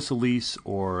think Lotus Elise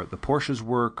or the Porsches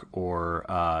work, or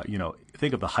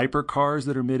think of the hypercars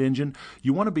that are mid-engine.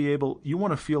 You want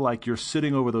to feel like you're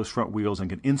sitting over those front wheels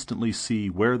and can instantly see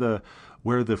where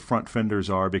the front fenders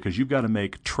are, because you've got to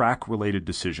make track-related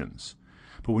decisions.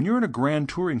 But when you're in a Grand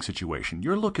Touring situation,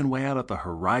 you're looking way out at the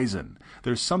horizon.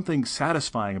 There's something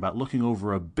satisfying about looking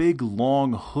over a big,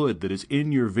 long hood that is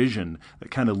in your vision that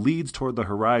kind of leads toward the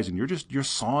horizon. You're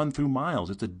sawing through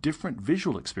miles. It's a different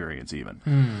visual experience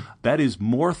even. That is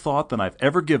more thought than I've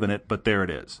ever given it, but there it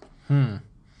is.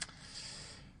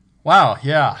 Wow,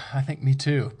 yeah, I think me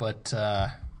too. But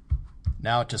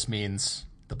now it just means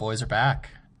the boys are back.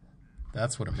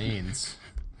 That's what it means.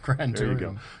 Grand Touring. There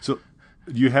you go.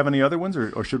 Do you have any other ones,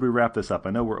 or should we wrap this up? I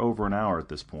know we're over an hour at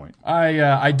this point.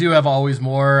 I do have always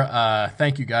more.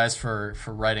 Thank you guys for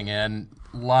writing in.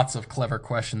 Lots of clever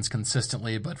questions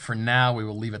consistently, but for now we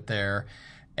will leave it there.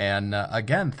 And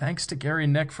again, thanks to Gary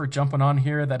and Nick for jumping on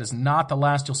here. That is not the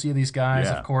last you'll see of these guys,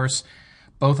 of course,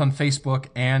 both on Facebook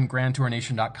and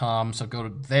GrandTourNation.com. So go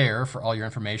there for all your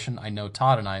information. I know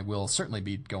Todd and I will certainly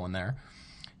be going there.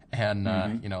 And,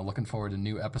 looking forward to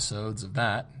new episodes of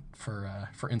that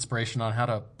for inspiration on how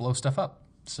to blow stuff up.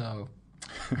 So,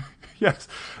 yes,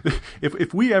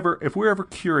 if we're ever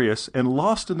curious and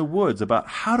lost in the woods about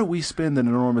how do we spend an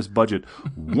enormous budget,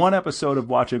 one episode of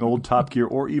watching old Top Gear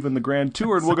or even the Grand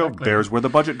Tour, and we'll go, there's where the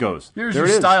budget goes. Here's there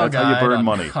your it is. style That's guide how you burn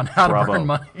money. On how Bravo. to burn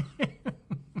money.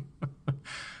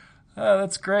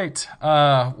 That's great.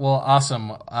 Well,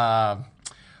 awesome.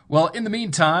 Well, in the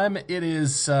meantime, it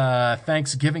is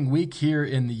Thanksgiving week here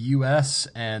in the U.S.,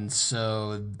 and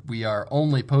so we are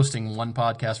only posting one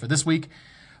podcast for this week,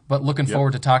 but looking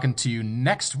forward to talking to you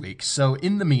next week. So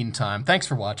in the meantime, thanks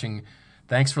for watching,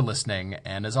 thanks for listening,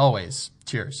 and as always,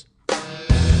 cheers.